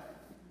 right?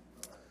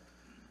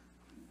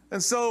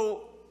 And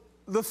so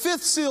the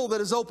fifth seal that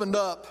is opened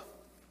up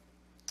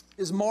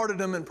is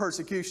martyrdom and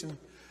persecution.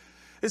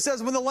 It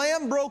says, when the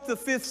Lamb broke the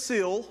fifth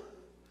seal,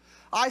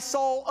 I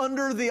saw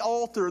under the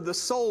altar the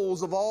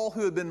souls of all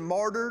who had been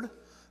martyred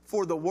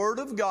for the word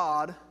of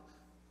God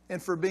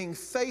and for being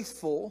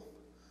faithful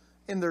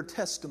in their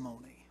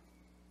testimony.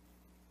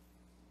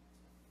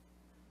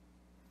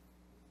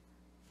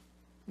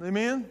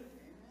 Amen?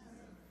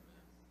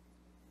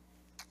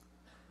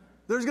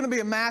 There's going to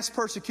be a mass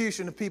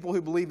persecution of people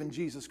who believe in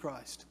Jesus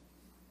Christ.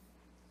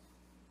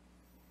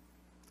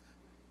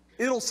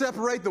 It'll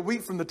separate the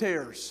wheat from the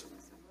tares.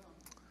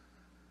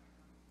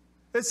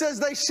 It says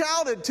they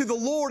shouted to the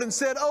Lord and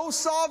said, O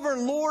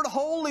sovereign Lord,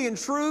 holy and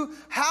true,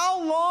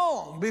 how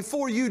long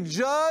before you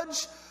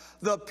judge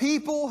the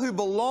people who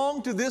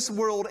belong to this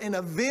world and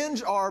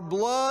avenge our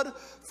blood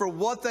for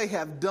what they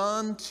have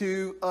done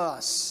to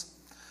us?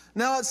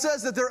 Now it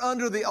says that they're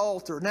under the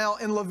altar. Now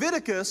in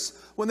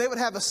Leviticus, when they would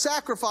have a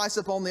sacrifice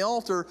upon the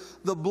altar,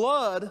 the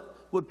blood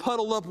would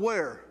puddle up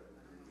where?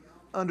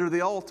 Under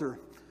the altar.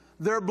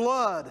 Their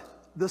blood,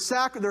 they're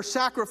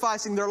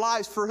sacrificing their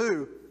lives for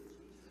who?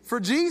 For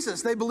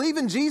Jesus. They believe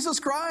in Jesus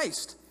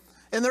Christ.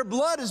 And their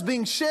blood is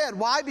being shed.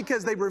 Why?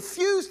 Because they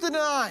refuse to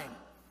deny Him.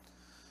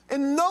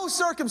 In no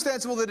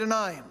circumstance will they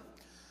deny Him.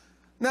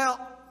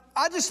 Now,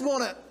 I just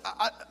want to,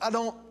 I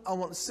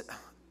want to say,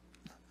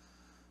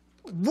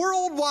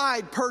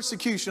 worldwide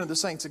persecution of the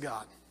saints of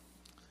God.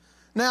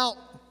 Now,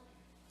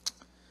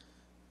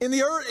 in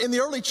the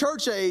early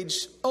church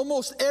age,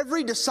 almost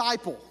every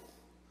disciple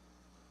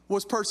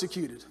was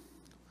persecuted,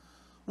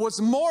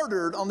 was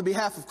martyred on the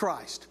behalf of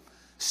Christ.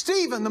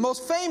 Stephen, the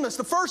most famous,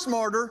 the first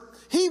martyr,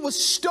 he was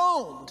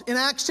stoned in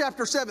Acts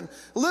chapter 7.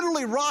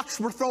 Literally rocks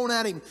were thrown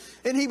at him,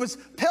 and he was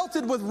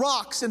pelted with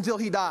rocks until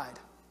he died.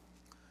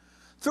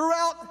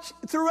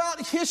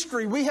 Throughout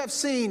history, we have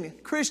seen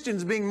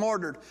Christians being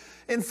martyred.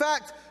 In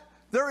fact,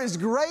 there is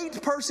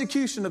great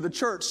persecution of the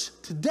church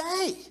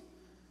today.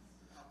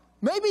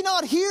 Maybe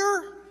not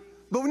here,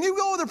 but when you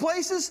go other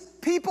places,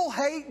 people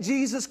hate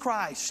Jesus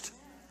Christ.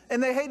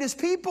 And they hate His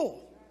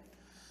people.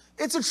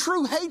 It's a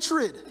true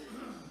hatred.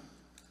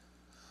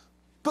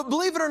 But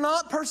believe it or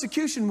not,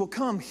 persecution will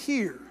come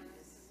here.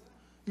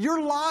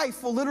 Your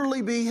life will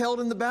literally be held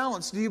in the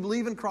balance. Do you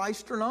believe in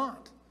Christ or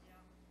not?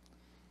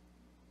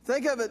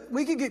 Think of it.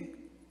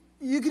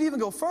 You could even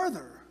go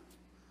further.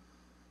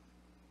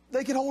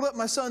 They could hold up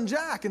my son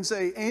Jack and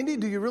say, Andy,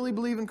 do you really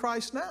believe in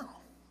Christ now?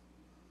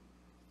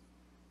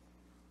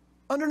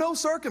 Under no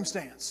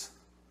circumstance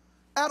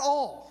at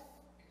all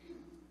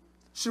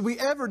should we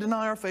ever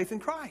deny our faith in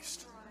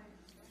Christ.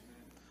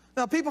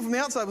 Now, people from the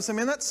outside will say,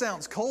 man, that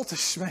sounds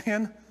cultish,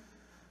 man.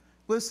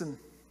 Listen,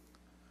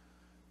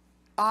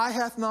 eye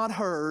hath not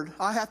heard,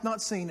 eye hath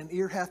not seen, and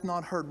ear hath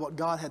not heard what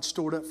God had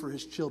stored up for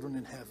His children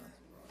in heaven.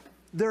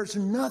 There's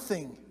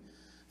nothing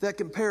that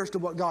compares to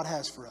what God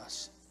has for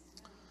us.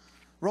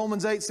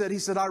 Romans 8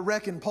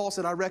 said, Paul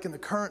said, I reckon the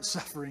current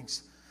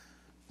sufferings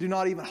do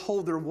not even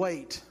hold their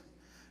weight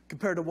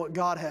compared to what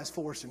God has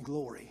for us in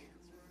glory.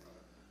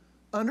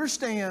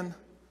 Understand,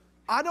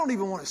 I don't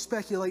even want to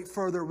speculate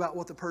further about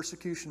what the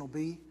persecution will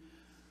be,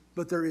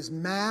 but there is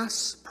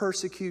mass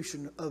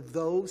persecution of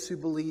those who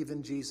believe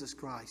in Jesus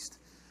Christ.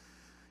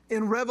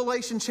 In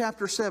Revelation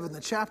chapter 7,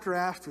 the chapter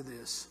after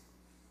this,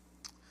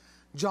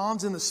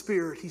 John's in the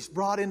Spirit. He's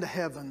brought into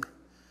heaven.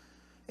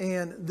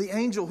 And the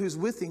angel who's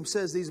with him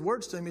says these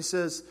words to him. He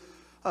says,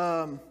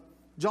 John,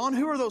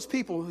 who are those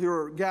people who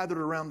are gathered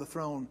around the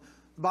throne?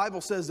 The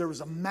Bible says there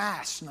was a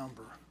mass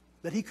number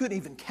that he couldn't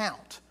even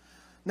count.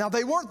 Now,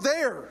 they weren't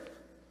there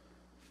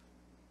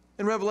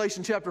in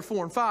Revelation chapter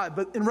 4 and 5.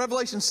 But in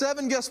Revelation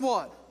 7, guess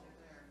what?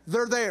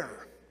 They're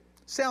there.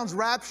 Sounds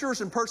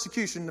rapturous and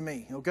persecution to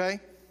me, okay?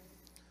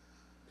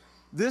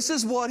 This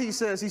is what he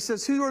says. He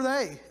says, who are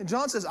they? And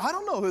John says, I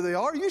don't know who they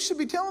are. You should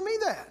be telling me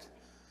that.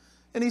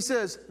 And he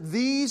says,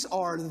 these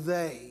are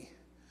they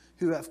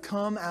who have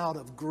come out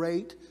of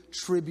great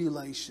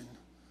tribulation,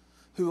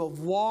 who have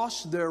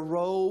washed their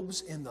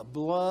robes in the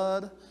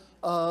blood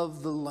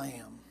of the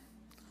Lamb.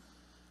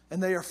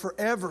 And they are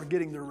forever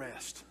getting their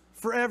rest.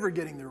 Forever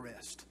getting their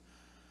rest.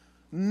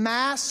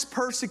 Mass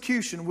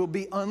persecution will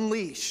be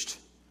unleashed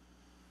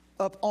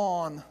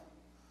upon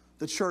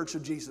the church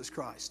of Jesus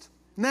Christ.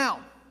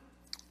 Now,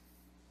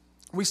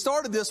 we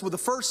started this with the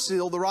first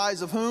seal, the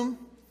rise of whom?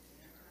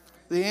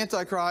 The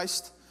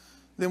Antichrist.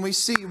 Then we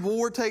see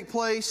war take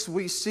place.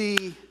 We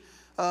see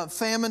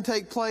famine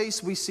take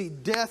place. We see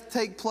death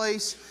take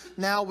place.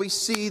 Now we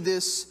see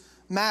this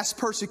mass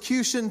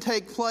persecution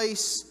take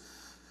place.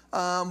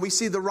 We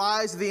see the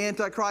rise of the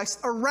Antichrist.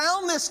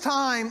 Around this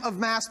time of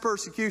mass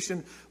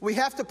persecution, we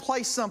have to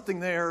place something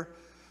there,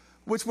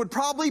 which would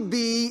probably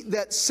be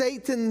that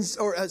Satan's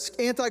or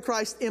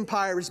Antichrist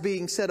empire is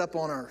being set up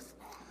on earth.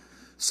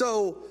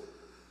 So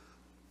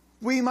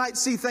we might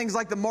see things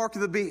like the mark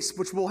of the beast,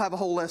 which we'll have a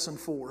whole lesson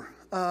for.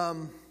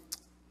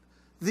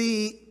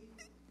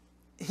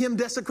 Him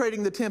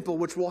desecrating the temple,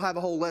 which we'll have a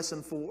whole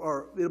lesson for,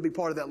 or it'll be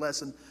part of that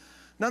lesson.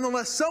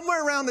 Nonetheless,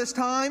 somewhere around this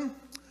time,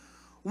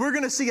 we're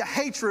going to see a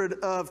hatred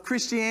of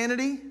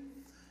Christianity,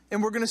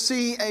 and we're going to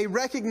see a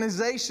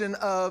recognition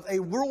of a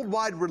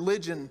worldwide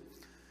religion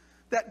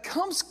that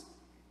comes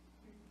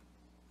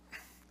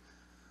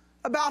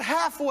about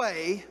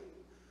halfway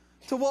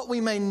to what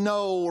we may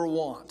know or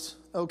want,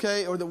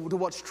 okay, or to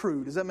what's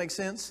true. Does that make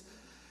sense?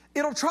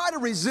 It'll try to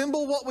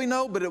resemble what we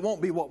know, but it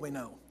won't be what we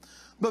know.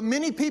 But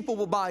many people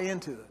will buy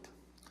into it.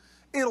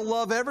 It'll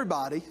love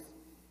everybody,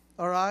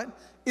 all right?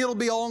 It'll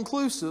be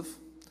all-inclusive.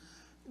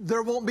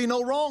 There won't be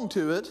no wrong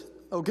to it,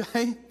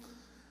 okay?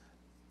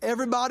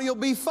 Everybody will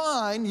be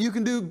fine. You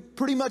can do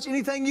pretty much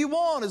anything you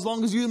want as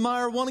long as you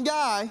admire one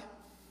guy,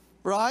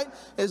 right?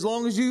 As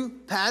long as you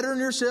pattern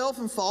yourself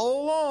and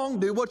follow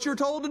along, do what you're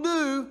told to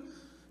do,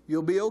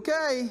 you'll be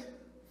okay.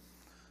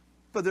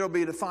 But there'll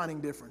be a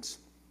defining difference.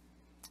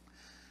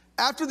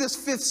 After this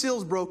fifth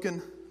seal's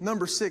broken,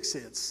 number 6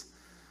 hits.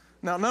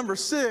 Now, number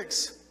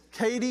 6,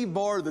 Katie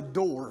barred the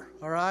door,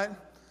 all right?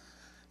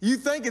 You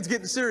think it's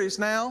getting serious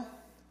now?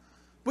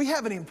 We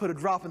haven't even put a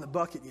drop in the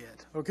bucket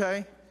yet,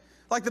 okay?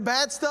 Like the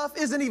bad stuff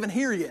isn't even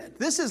here yet.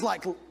 This is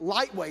like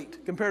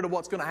lightweight compared to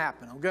what's going to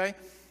happen, okay?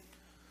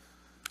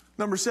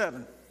 Number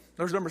 7,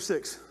 there's number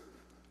 6.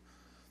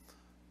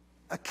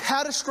 A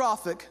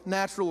catastrophic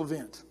natural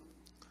event.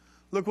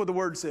 Look what the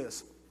word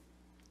says.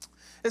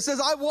 It says,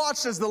 I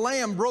watched as the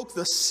Lamb broke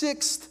the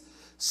 6th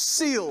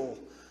seal,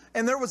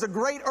 and there was a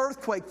great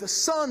earthquake. The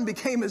sun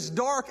became as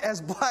dark as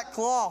black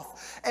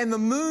cloth, and the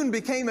moon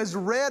became as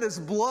red as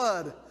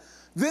blood.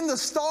 Then the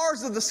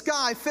stars of the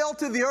sky fell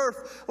to the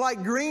earth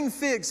like green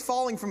figs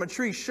falling from a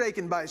tree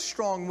shaken by a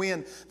strong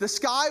wind. The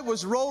sky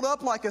was rolled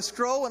up like a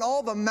scroll, and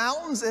all the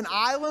mountains and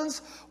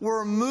islands were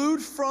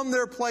removed from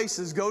their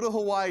places. Go to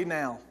Hawaii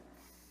now.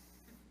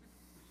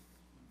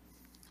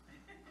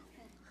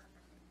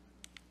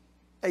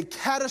 A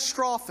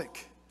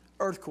catastrophic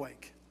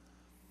earthquake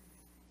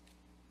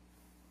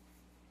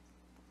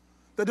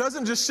that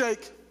doesn't just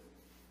shake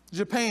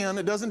Japan.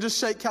 It doesn't just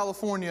shake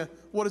California.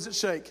 What does it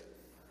shake?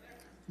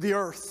 The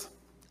earth.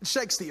 It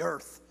shakes the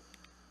earth.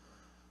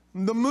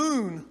 The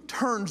moon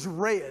turns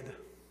red.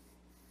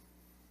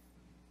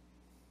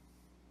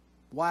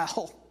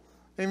 Wow.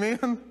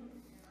 Amen?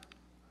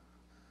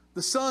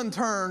 The sun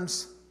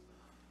turns...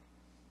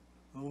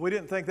 Well, we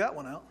didn't think that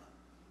one out.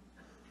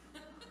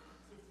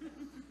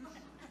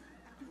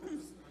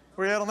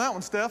 Where you at on that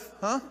one, Steph?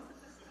 Huh?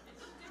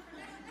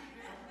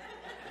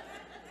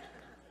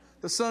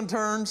 The sun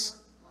turns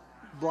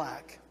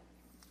black.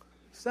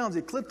 Sounds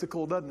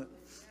ecliptical, doesn't it?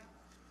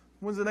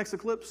 When's the next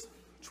eclipse?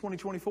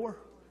 2024.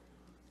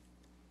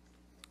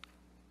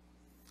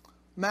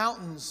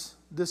 Mountains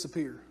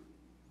disappear.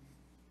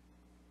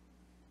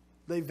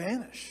 They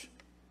vanish.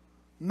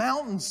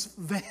 Mountains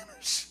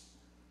vanish.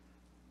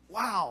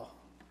 Wow.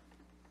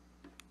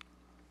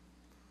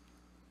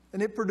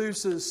 And it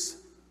produces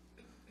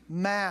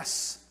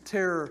mass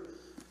terror.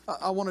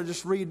 I want to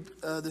just read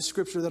the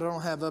scripture that I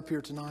don't have up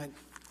here tonight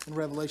in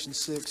Revelation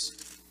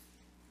 6.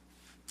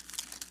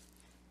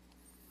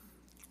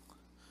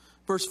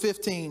 Verse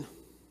 15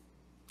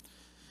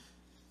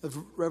 of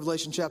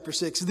Revelation chapter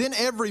 6. Then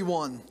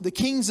everyone, the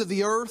kings of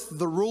the earth,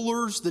 the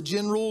rulers, the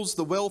generals,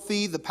 the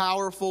wealthy, the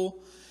powerful,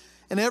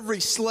 and every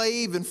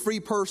slave and free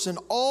person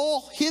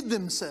all hid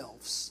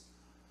themselves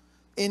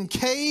in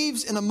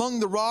caves and among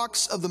the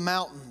rocks of the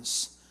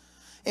mountains.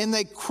 And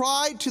they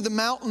cried to the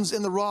mountains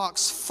and the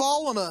rocks,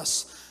 fall on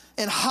us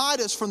and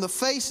hide us from the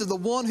face of the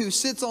one who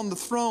sits on the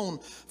throne,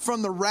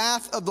 from the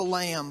wrath of the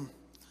Lamb.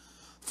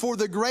 For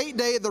the great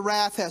day of the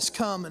wrath has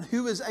come, and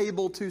who is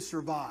able to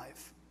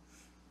survive?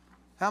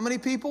 How many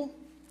people?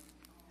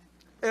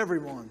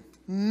 Everyone.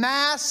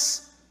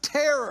 Mass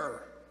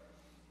terror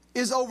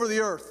is over the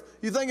earth.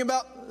 You think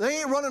about, they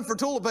ain't running for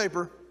toilet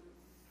paper.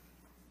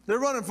 They're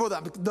running for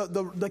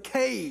the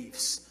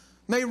caves.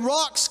 May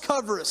rocks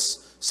cover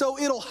us so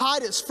it'll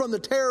hide us from the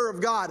terror of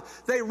God.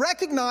 They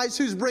recognize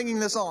who's bringing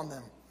this on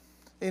them.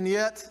 And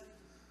yet,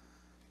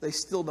 they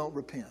still don't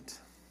repent.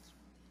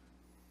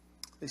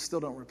 They still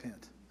don't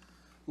repent.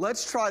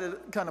 Let's try to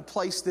kind of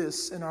place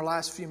this in our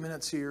last few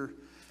minutes here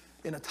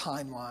in a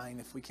timeline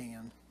if we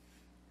can.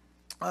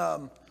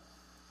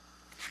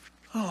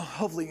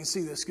 Hopefully you can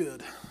see this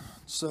good.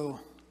 So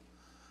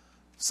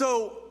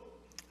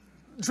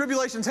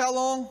tribulation's how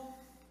long?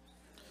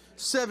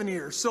 7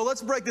 years. So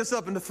let's break this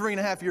up into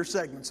 3.5-year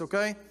segments,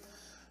 okay?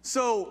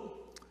 So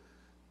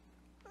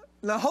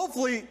now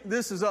hopefully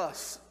this is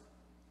us,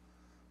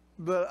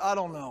 but I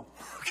don't know,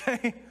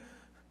 okay?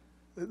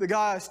 The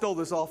guy I stole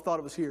this off thought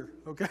it was here,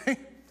 okay?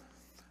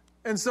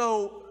 And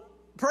so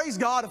praise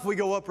God if we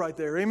go up right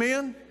there,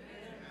 amen?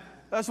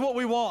 That's what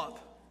we want.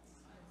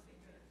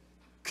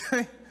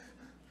 Okay?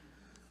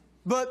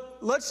 But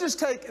let's just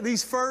take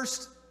these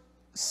first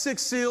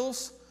 6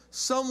 seals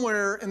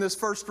somewhere in this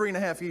first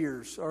 3.5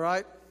 years, all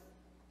right?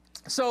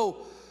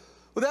 So,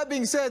 with that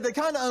being said, they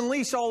kind of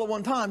unleash all at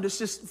one time,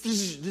 just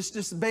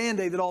a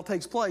Band-Aid that all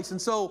takes place.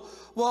 And so,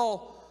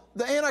 while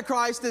the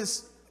Antichrist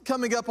is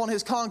coming up on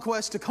his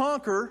conquest to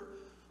conquer,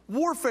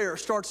 warfare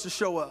starts to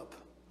show up.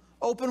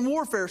 Open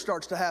warfare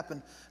starts to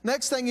happen.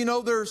 Next thing you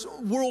know, there's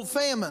world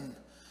famine.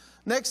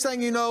 Next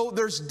thing you know,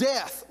 there's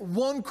death.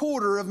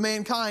 1/4 of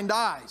mankind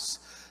dies.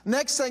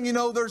 Next thing you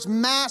know, there's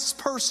mass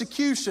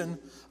persecution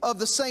of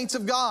the saints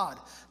of God.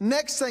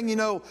 Next thing you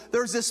know,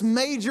 there's this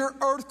major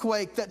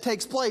earthquake that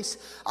takes place.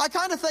 I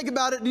kind of think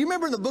about it. Do you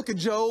remember in the book of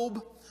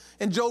Job?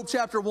 In Job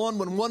chapter 1,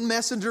 when one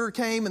messenger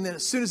came, and then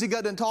as soon as he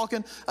got done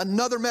talking,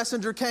 another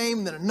messenger came,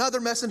 and then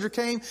another messenger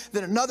came,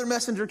 then another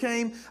messenger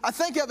came. I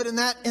think of it in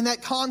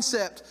that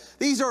concept.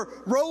 These are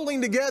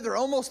rolling together,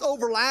 almost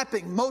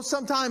overlapping,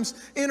 sometimes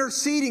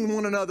interceding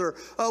one another.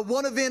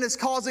 One event is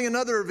causing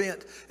another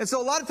event. And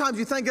so a lot of times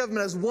you think of them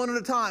as one at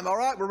a time. All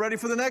right, we're ready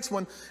for the next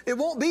one. It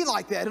won't be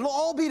like that. It'll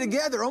all be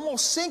together,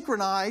 almost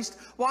synchronized.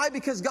 Why?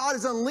 Because God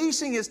is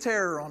unleashing His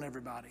terror on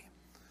everybody.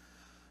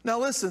 Now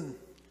listen.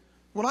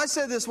 When I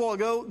said this a while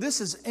ago, this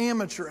is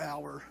amateur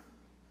hour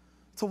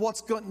to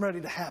what's getting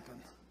ready to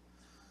happen.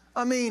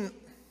 I mean,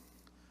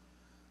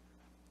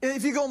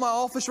 if you go in my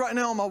office right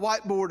now, my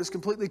whiteboard is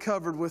completely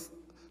covered with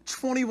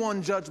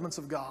 21 judgments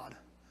of God.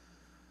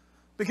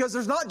 Because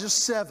there's not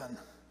just 7,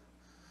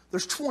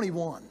 there's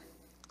 21.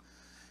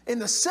 In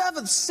the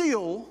 7th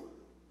seal,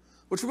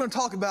 which we're going to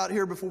talk about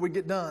here before we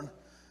get done,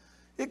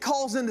 it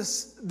calls in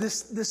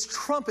this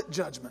trumpet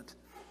judgment.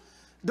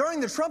 During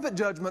the trumpet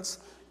judgments,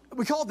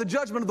 we call it the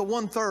judgment of the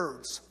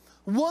 1/3.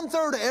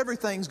 1/3 of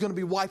everything is going to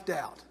be wiped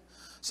out.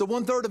 So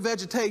 1/3 of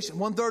vegetation,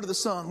 1/3 of the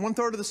sun,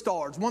 1/3 of the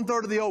stars,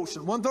 1/3 of the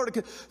ocean, 1/3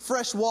 of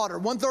fresh water,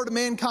 1/3 of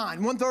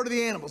mankind, 1/3 of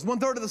the animals,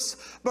 1/3 of the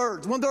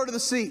birds, 1/3 of the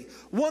sea.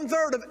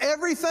 1/3 of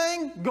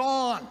everything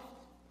gone.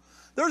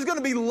 There's going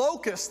to be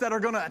locusts that are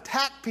going to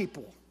attack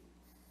people.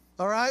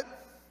 All right?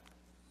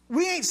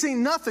 We ain't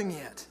seen nothing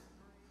yet.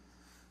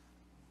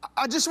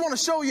 I just want to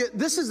show you,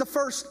 this is the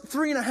first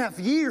 3.5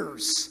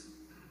 years.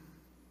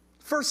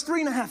 First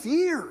 3.5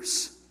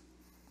 years.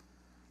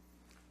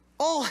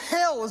 All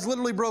hell is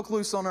literally broke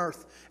loose on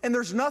earth. And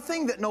there's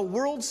nothing that no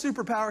world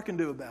superpower can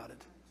do about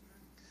it.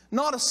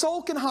 Not a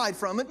soul can hide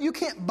from it. You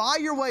can't buy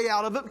your way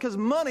out of it because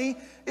money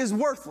is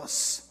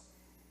worthless.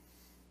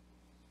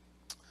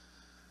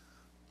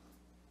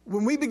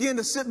 When we begin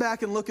to sit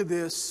back and look at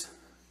this,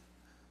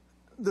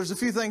 there's a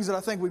few things that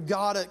I think we've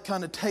got to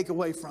kind of take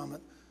away from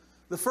it.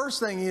 The first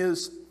thing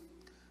is,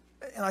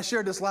 and I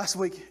shared this last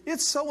week,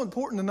 it's so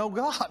important to know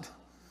God.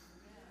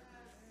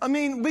 I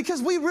mean,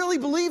 because we really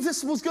believe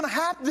this was going to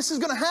happen. This is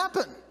going to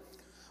happen.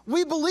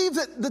 We believe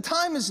that the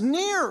time is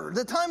near.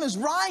 The time is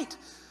right.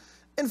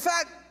 In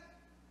fact,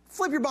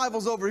 flip your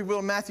Bibles over, if you will,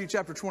 in Matthew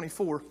chapter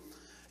 24.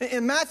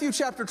 In Matthew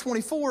chapter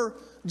 24,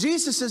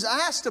 Jesus is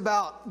asked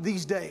about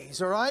these days,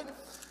 all right?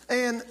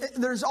 And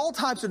there's all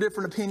types of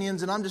different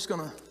opinions, and I'm just going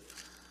to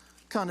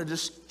kind of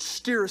just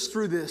steer us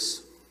through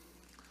this.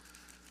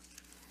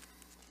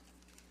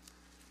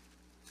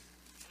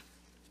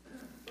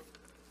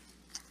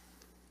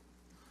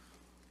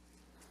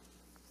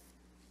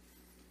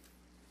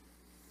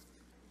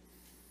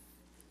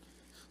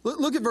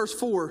 Look at verse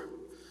 4.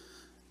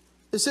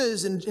 It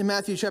says in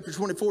Matthew chapter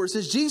 24, it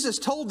says, Jesus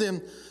told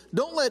them,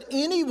 don't let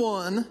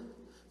anyone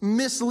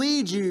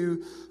mislead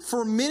you,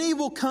 for many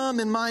will come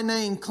in my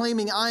name,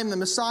 claiming I am the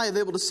Messiah.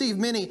 They will deceive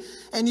many,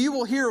 and you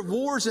will hear of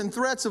wars and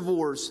threats of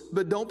wars.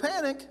 But don't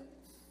panic.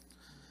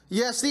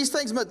 Yes, these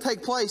things must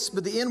take place,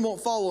 but the end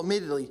won't follow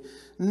immediately.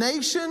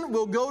 Nation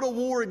will go to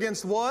war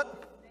against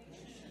what?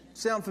 Nation.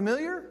 Sound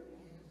familiar?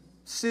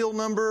 Seal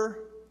number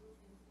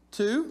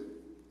 2.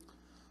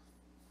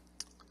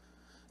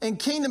 And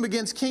kingdom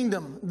against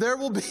kingdom. There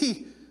will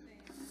be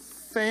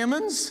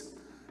famines.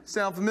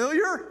 Sound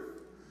familiar?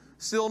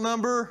 Seal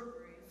number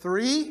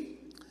 3.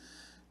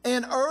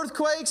 And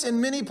earthquakes in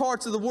many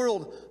parts of the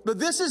world. But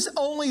this is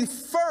only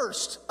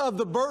first of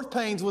the birth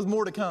pains with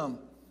more to come.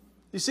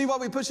 You see why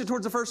we push it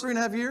towards the first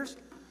 3.5 years?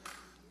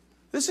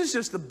 This is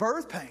just the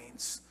birth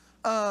pains.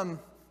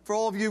 For For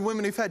all of you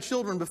women who've had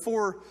children,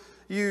 before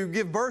you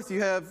give birth,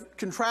 you have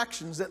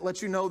contractions that let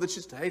you know that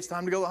hey, it's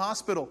time to go to the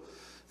hospital.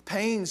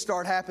 Pains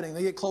start happening.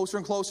 They get closer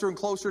and closer and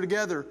closer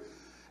together.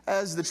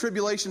 As the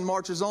tribulation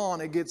marches on,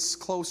 it gets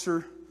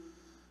closer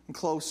and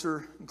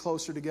closer and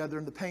closer together,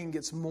 and the pain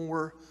gets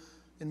more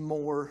and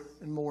more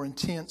and more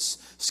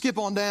intense. Skip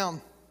on down.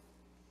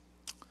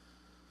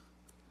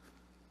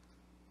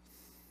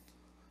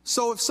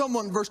 So if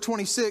someone, verse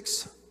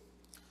 26,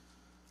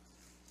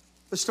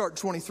 let's start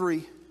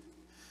 23.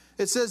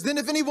 It says, then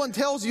if anyone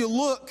tells you,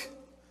 look,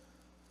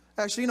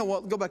 actually, you know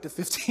what? Go back to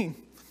 15.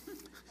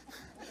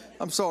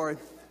 I'm sorry.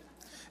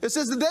 It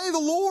says, the day of the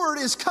Lord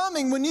is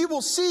coming when you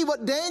will see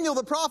what Daniel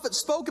the prophet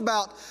spoke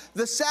about,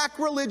 the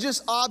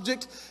sacrilegious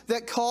object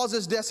that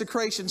causes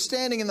desecration,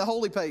 standing in the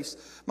holy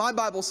place. My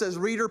Bible says,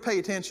 reader, pay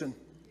attention.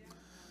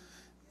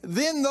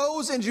 Then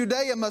those in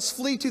Judea must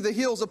flee to the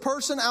hills. A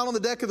person out on the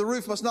deck of the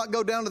roof must not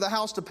go down to the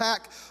house to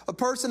pack. A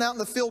person out in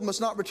the field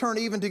must not return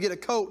even to get a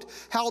coat.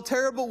 How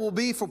terrible it will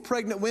be for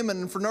pregnant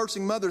women and for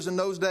nursing mothers in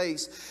those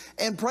days.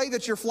 And pray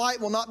that your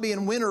flight will not be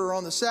in winter or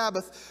on the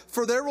Sabbath,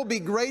 for there will be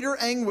greater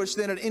anguish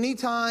than at any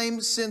time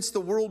since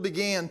the world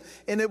began,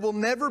 and it will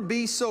never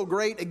be so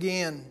great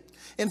again.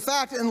 In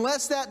fact,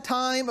 unless that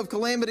time of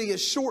calamity is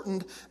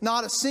shortened,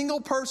 not a single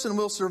person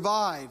will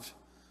survive.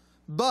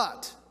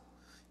 But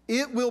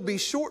it will be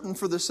shortened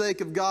for the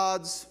sake of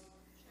God's.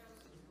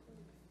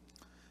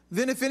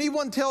 Then if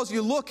anyone tells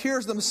you, look,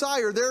 here's the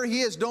Messiah, there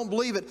he is, don't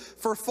believe it.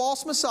 For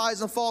false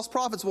messiahs and false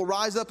prophets will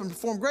rise up and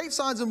perform great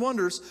signs and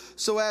wonders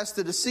so as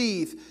to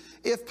deceive,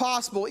 if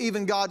possible,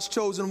 even God's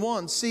chosen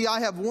ones. See, I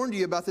have warned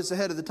you about this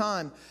ahead of the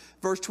time.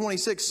 Verse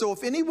 26, so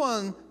if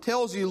anyone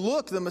tells you,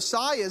 look, the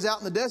Messiah is out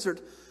in the desert,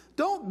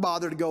 don't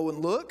bother to go and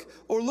look.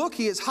 Or look,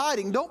 he is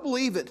hiding. Don't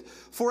believe it.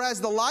 For as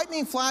the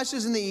lightning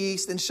flashes in the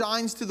east and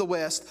shines to the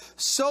west,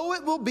 so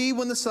it will be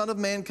when the Son of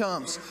Man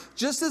comes.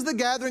 Just as the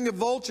gathering of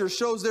vultures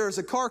shows there is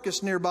a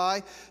carcass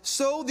nearby,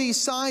 so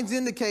these signs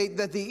indicate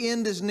that the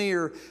end is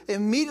near.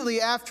 Immediately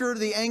after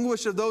the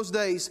anguish of those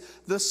days,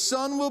 the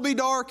sun will be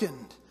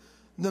darkened.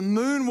 The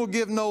moon will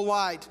give no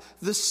light.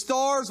 The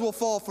stars will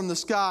fall from the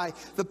sky.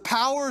 The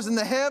powers in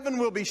the heaven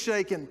will be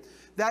shaken.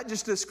 That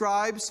just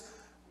describes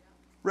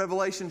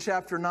Revelation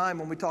chapter 9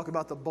 when we talk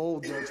about the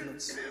bowl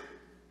judgments.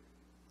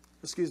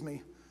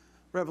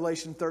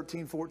 Revelation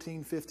 13,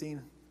 14,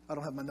 15. I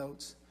don't have my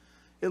notes.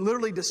 It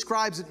literally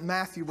describes it in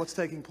Matthew what's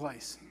taking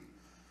place.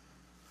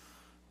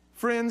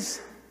 Friends,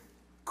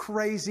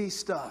 crazy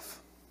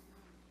stuff.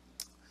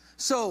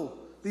 So,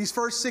 these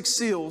first 6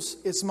 seals,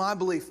 it's my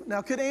belief.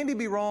 Now, could Andy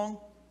be wrong?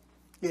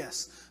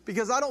 Yes.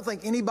 Because I don't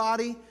think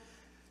anybody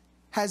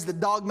has the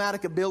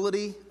dogmatic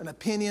ability, an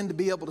opinion to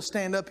be able to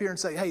stand up here and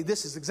say, hey,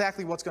 this is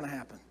exactly what's going to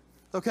happen.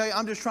 Okay,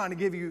 I'm just trying to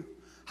give you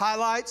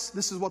highlights.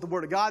 This is what the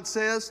Word of God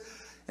says,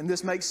 and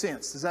this makes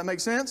sense. Does that make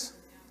sense?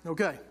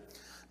 Okay.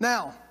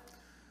 Now,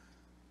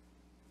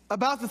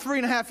 about the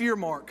 3.5-year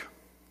mark,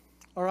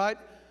 all right,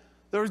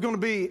 there's going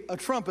to be a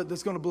trumpet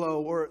that's going to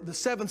blow, or the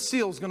 7th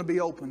seal is going to be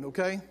opened,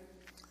 okay?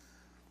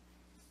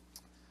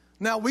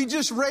 Now, we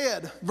just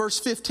read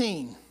verse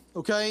 15.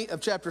 Okay,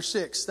 of chapter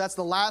 6. That's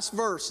the last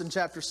verse in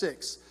chapter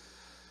 6.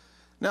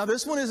 Now,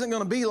 this one isn't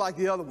going to be like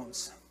the other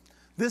ones.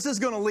 This is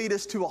going to lead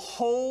us to a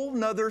whole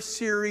nother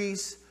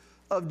series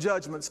of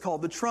judgments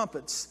called the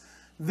trumpets.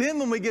 Then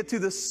when we get to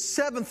the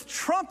 7th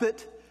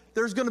trumpet,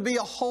 there's going to be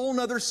a whole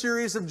nother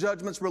series of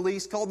judgments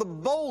released called the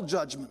bowl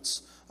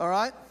judgments. All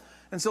right?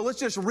 And so let's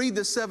just read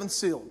this 7th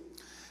seal.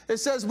 It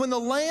says, when the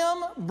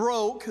Lamb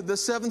broke the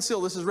 7th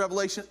seal, this is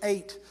Revelation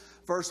 8,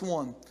 verse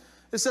 1.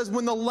 It says,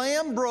 when the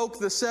Lamb broke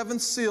the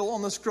 7th seal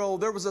on the scroll,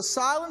 there was a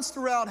silence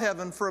throughout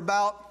heaven for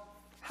about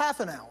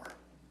half an hour.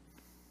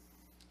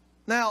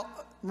 Now,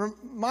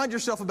 remind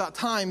yourself about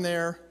time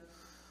there.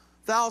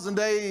 1,000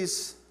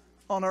 days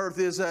on earth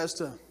is as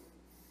to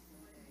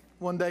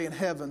one day in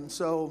heaven.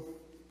 So,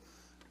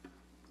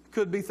 it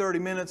could be 30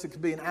 minutes. It could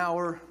be an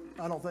hour.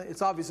 I don't think,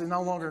 it's obviously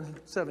no longer than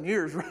 7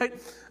 years, right?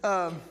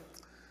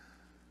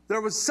 There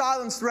was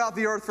silence throughout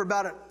the earth for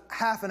about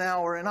half an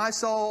hour, and I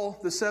saw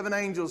the 7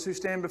 angels who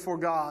stand before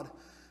God,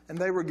 and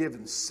they were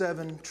given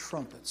 7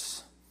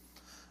 trumpets.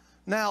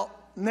 Now,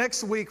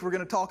 next week we're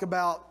going to talk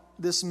about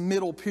this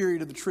middle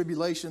period of the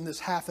tribulation, this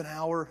half an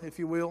hour, if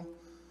you will.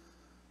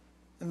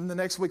 And then the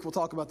next week we'll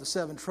talk about the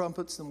 7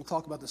 trumpets, then we'll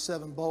talk about the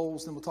 7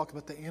 bowls, then we'll talk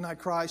about the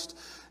Antichrist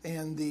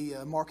and the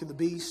mark of the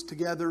beast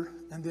together.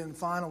 And then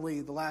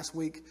finally, the last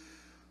week,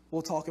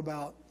 we'll talk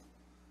about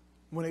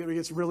when it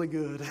gets really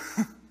good.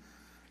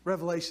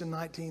 Revelation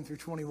 19 through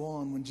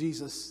 21, when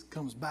Jesus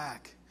comes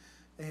back.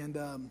 And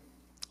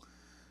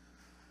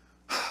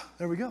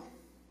there we go.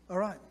 All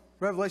right.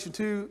 Revelation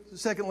 2, the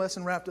second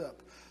lesson wrapped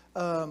up.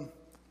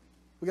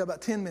 We got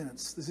about 10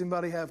 minutes. Does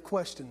anybody have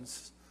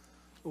questions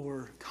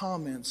or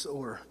comments?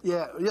 Or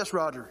yes,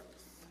 Roger.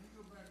 Can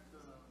you go back to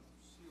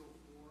seal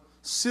 4?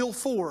 Seal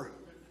 4.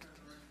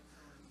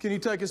 Can you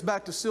take us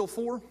back to seal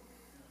 4?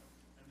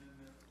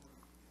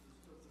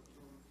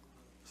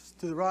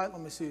 To the right, let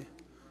me see.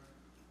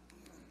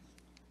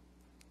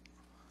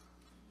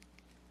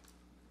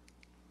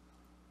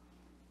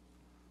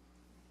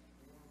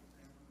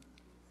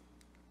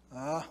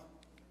 I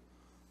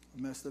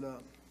messed it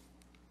up.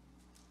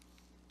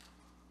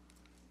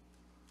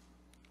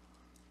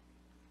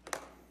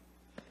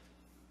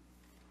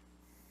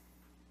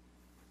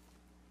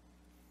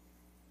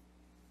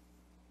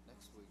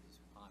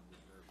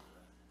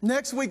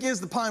 Next week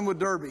is the Pinewood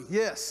Derby.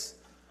 Yes.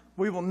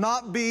 We will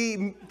not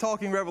be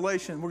talking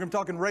Revelation. We're going to be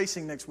talking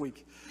racing next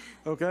week.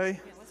 Okay?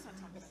 Yeah, let's not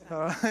talk about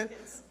that. All right.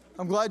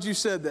 I'm glad you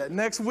said that.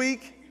 Next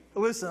week,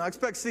 listen, I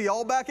expect to see you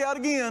all back out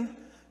again.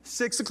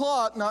 6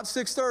 o'clock, not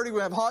 6:30. We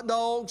have hot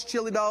dogs,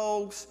 chili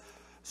dogs,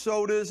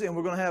 sodas, and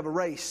we're going to have a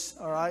race.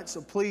 All right?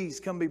 So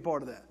please come be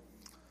part of that.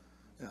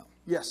 Yeah.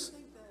 Yes. I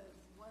think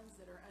the ones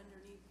that are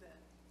underneath the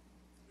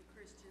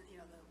Christian,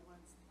 the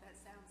ones, that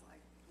sounds like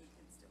we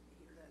can still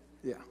be here, doesn't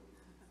it? Yeah.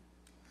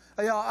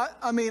 Yeah,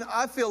 I mean,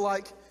 I feel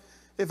like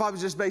if I was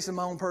just basing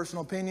my own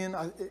personal opinion,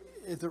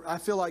 I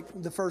feel like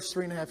the first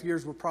 3.5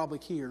 years we're probably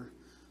here.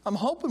 I'm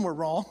hoping we're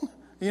wrong.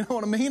 You know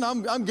what I mean?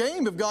 I'm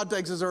game if God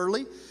takes us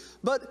early.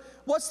 But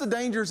what's the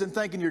dangers in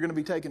thinking you're going to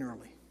be taken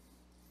early?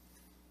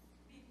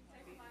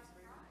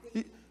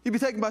 You'd be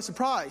taken by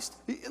surprise.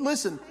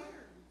 Listen,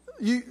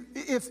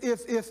 if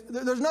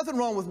there's nothing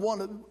wrong with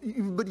one,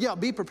 but yeah,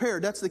 be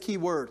prepared. That's the key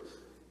word.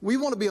 We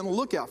want to be on the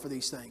lookout for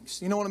these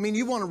things. You know what I mean?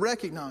 You want to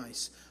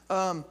recognize.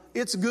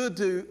 It's good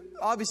to,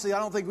 obviously, I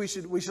don't think we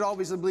should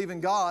obviously believe in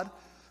God,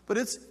 but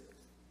it's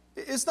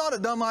not a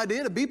dumb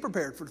idea to be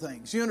prepared for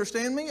things. You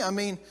understand me? I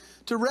mean,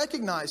 to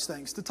recognize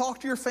things, to talk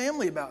to your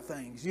family about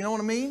things. You know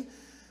what I mean?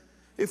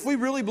 If we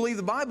really believe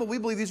the Bible, we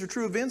believe these are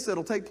true events that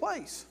will take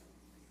place.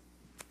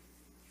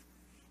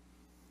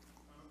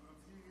 A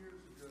few years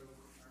ago,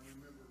 I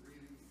remember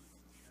reading,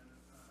 and it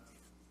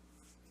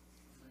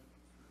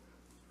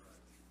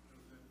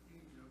was in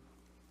Egypt.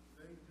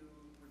 They do,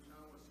 which I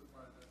was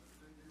surprised at,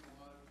 they do a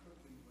lot of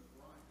cooking with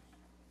rice.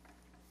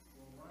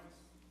 Well,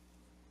 rice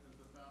is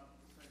about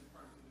the same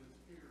price it is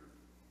here,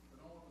 but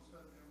all of a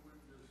sudden it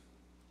went just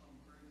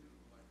crazy,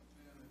 like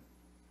 $10 and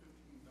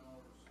 $15,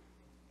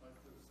 like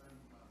for the same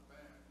amount of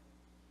bag.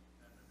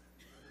 And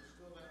it's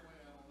still that way.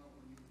 I don't know,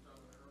 when you were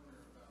talking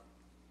earlier about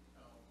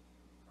how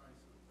the price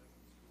of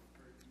things go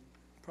crazy.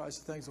 Price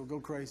of things will go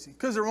crazy.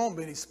 Because there won't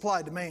be any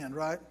supply demand,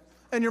 right?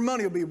 And your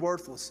money will be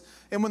worthless.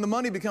 And when the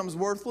money becomes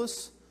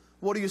worthless,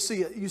 what do you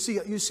see? You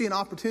see an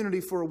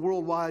opportunity for a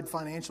worldwide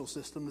financial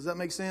system. Does that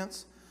make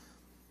sense?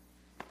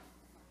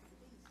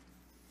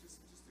 Just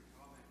a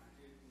comment.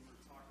 We were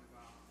talking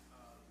about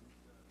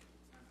the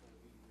temple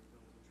being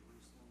rebuilt in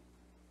Jerusalem,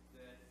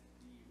 that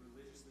the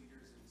religious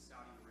leaders in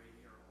Saudi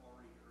Arabia are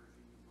already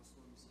urging the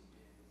Muslims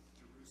in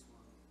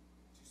Jerusalem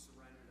to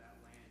surrender that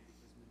land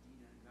because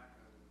Medina and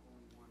Mecca were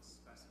only ones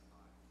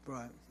specified.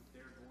 Right. So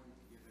they're going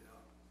to give it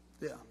up.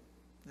 Yeah.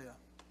 Yeah.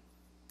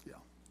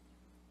 Yeah.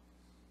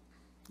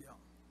 Yeah.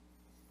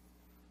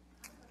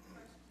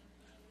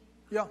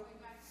 Yeah.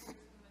 Going back to this,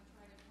 I'm going to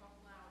try to talk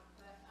loud,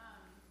 but,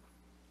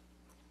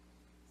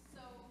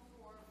 so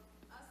for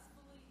us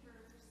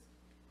believers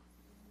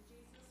in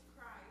Jesus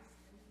Christ,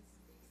 and he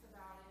speaks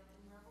about it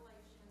in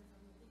Revelation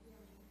from the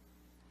beginning,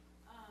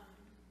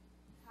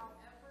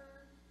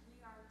 however we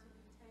are to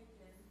be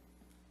taken,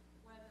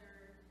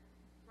 whether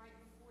right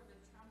before the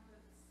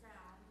trumpet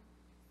sound,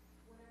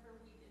 whatever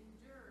we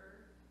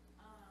endure,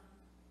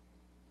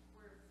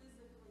 we're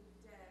physically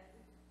dead.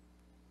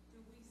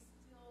 Do we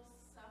still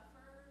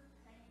suffer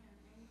pain and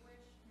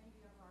anguish,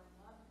 maybe of our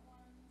loved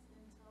ones,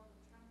 until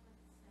the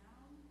trumpets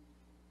sound?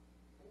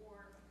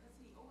 Or, because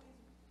he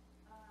always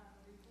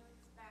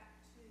reverts back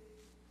to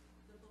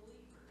the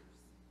believers.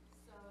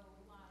 So,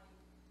 like,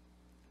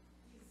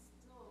 he's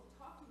still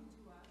talking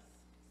to us.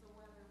 So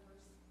whether we're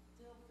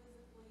still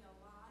physically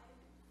alive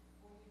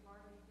or we've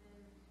already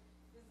been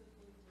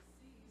physically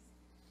deceased,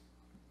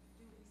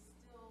 do we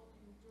still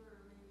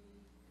endure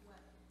maybe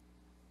what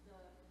the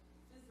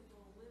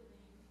physical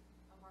living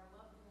of our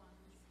loved ones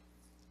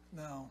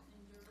No.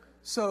 endure?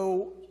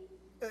 So,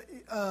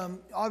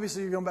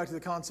 obviously, you're going back to the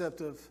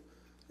concept of,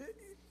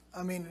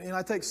 and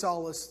I take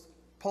solace.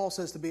 Paul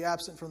says to be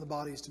absent from the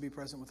body is to be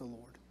present with the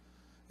Lord.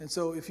 And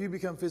so, if you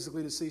become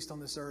physically deceased on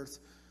this earth,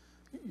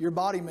 your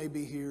body may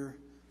be here,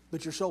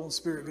 but your soul and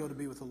spirit go to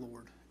be with the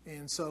Lord.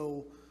 And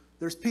so,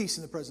 there's peace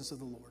in the presence of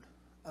the Lord.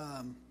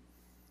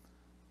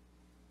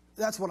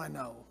 That's what I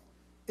know.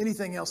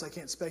 Anything else I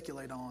can't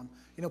speculate on.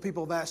 You know,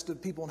 people have asked, do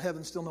people in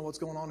heaven still know what's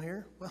going on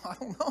here? Well, I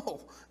don't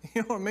know.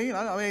 You know what I mean?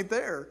 I ain't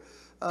there.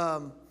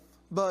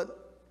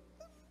 But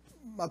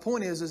my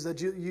point is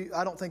that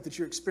I don't think that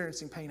you're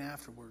experiencing pain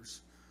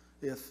afterwards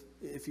if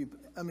you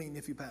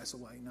pass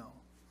away. No.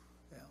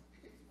 Yeah.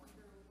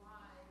 Wonder why,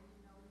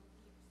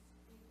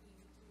 he keeps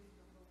speaking to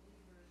the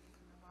believers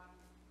in the body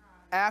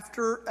of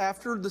Christ.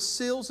 After the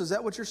seals, is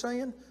that what you're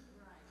saying? Right.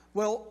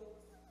 Well,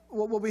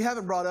 what we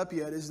haven't brought up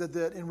yet is that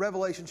in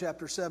Revelation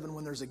chapter 7,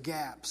 when there's a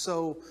gap.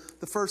 So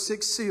the first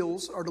 6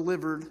 seals are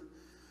delivered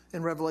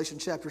in Revelation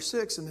chapter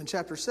 6, and then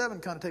chapter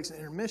 7 kind of takes an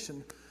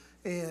intermission,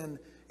 and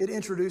it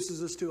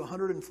introduces us to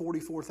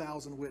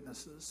 144,000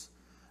 witnesses.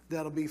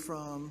 That'll be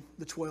from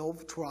the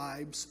 12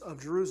 tribes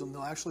of Jerusalem.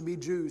 They'll actually be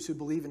Jews who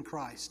believe in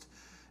Christ.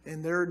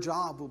 And their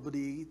job will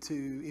be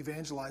to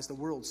evangelize the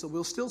world. So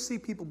we'll still see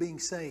people being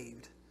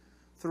saved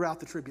throughout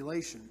the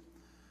tribulation.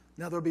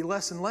 Now there'll be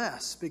less and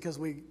less because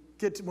when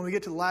we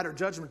get to the latter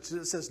judgment,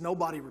 it says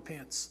nobody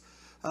repents.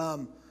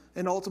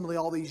 And ultimately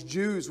all these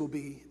Jews will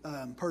be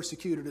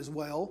persecuted as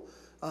well.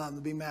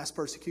 There'll be mass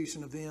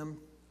persecution of them.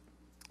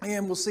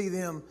 And we'll see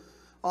them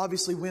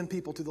obviously win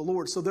people to the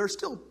Lord. So there's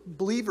still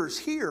believers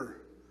here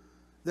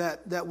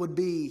that would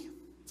be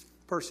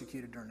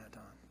persecuted during that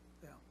time.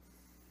 Yeah.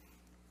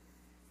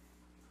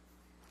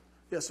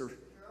 Yes, sir. Did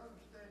I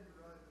understand you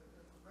right,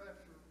 that the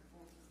rapture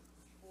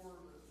before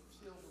the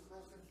seals are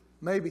broken?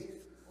 Maybe. Okay,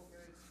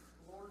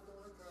 the Lord's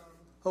gonna come,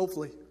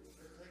 Hopefully. and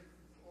take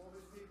all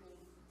these people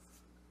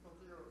of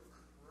the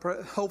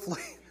earth.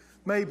 Hopefully.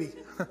 Maybe.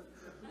 Who's gonna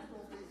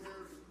be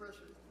here to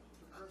persecute?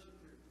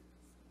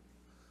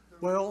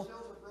 Well- If the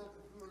seals are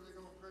broken, who are they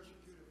gonna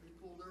persecute if he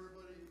pulled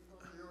everybody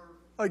from the earth?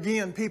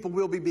 Again, people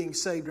will be being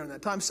saved during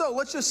that time. So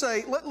let's just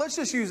say, let's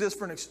just use this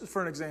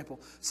for an example.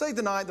 Say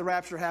tonight the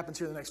rapture happens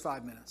here in the next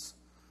 5 minutes.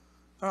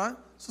 All right?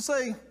 So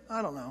say,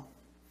 I don't know,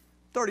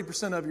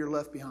 30% of you are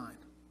left behind.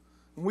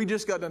 And we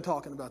just got done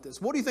talking about this.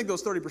 What do you think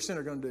those 30%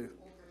 are going to do? Okay,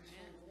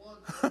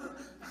 so the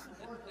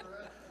ones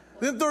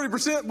that Then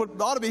 30%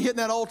 ought to be hitting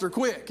that altar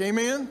quick.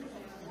 Amen?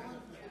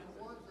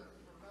 the ones that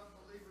are not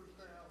believers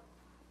now,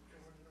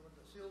 and when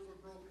the seals are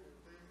broken,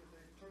 if they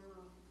turn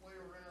way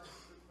around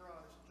to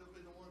Christ, they'll be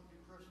the ones to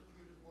be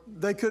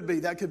persecuted. They could be.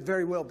 That could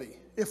very well be.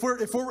 If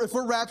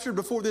we're raptured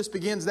before this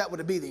begins, that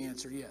would be the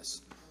answer.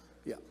 Yes.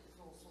 Yeah.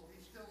 So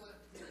he still let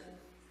people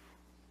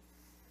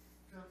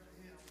come to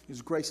him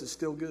His grace is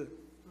still good.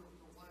 till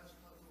the last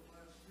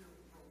seal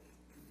is broken.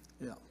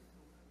 Yeah.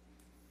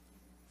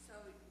 So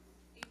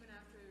even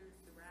after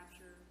the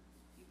rapture,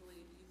 you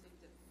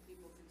think that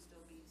people can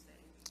still be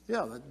saved?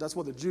 Yeah, that's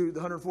what the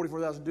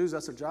 144,000 Jews,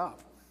 that's their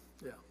job.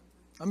 Yeah.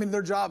 I mean,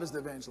 their job is to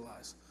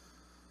evangelize.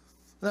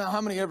 Now,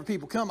 how many ever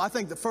people come? I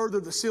think the further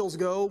the seals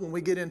go, when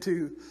we get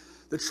into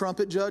the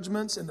trumpet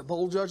judgments and the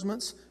bowl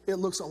judgments, it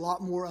looks a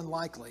lot more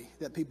unlikely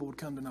that people would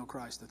come to know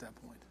Christ at that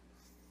point.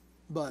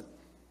 But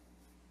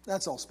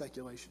that's all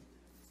speculation.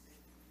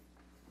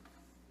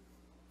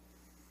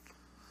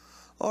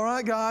 All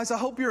right, guys, I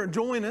hope you're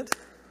enjoying it.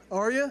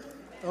 Are you?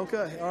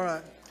 Okay, all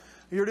right.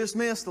 You're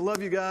dismissed. I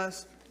love you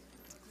guys.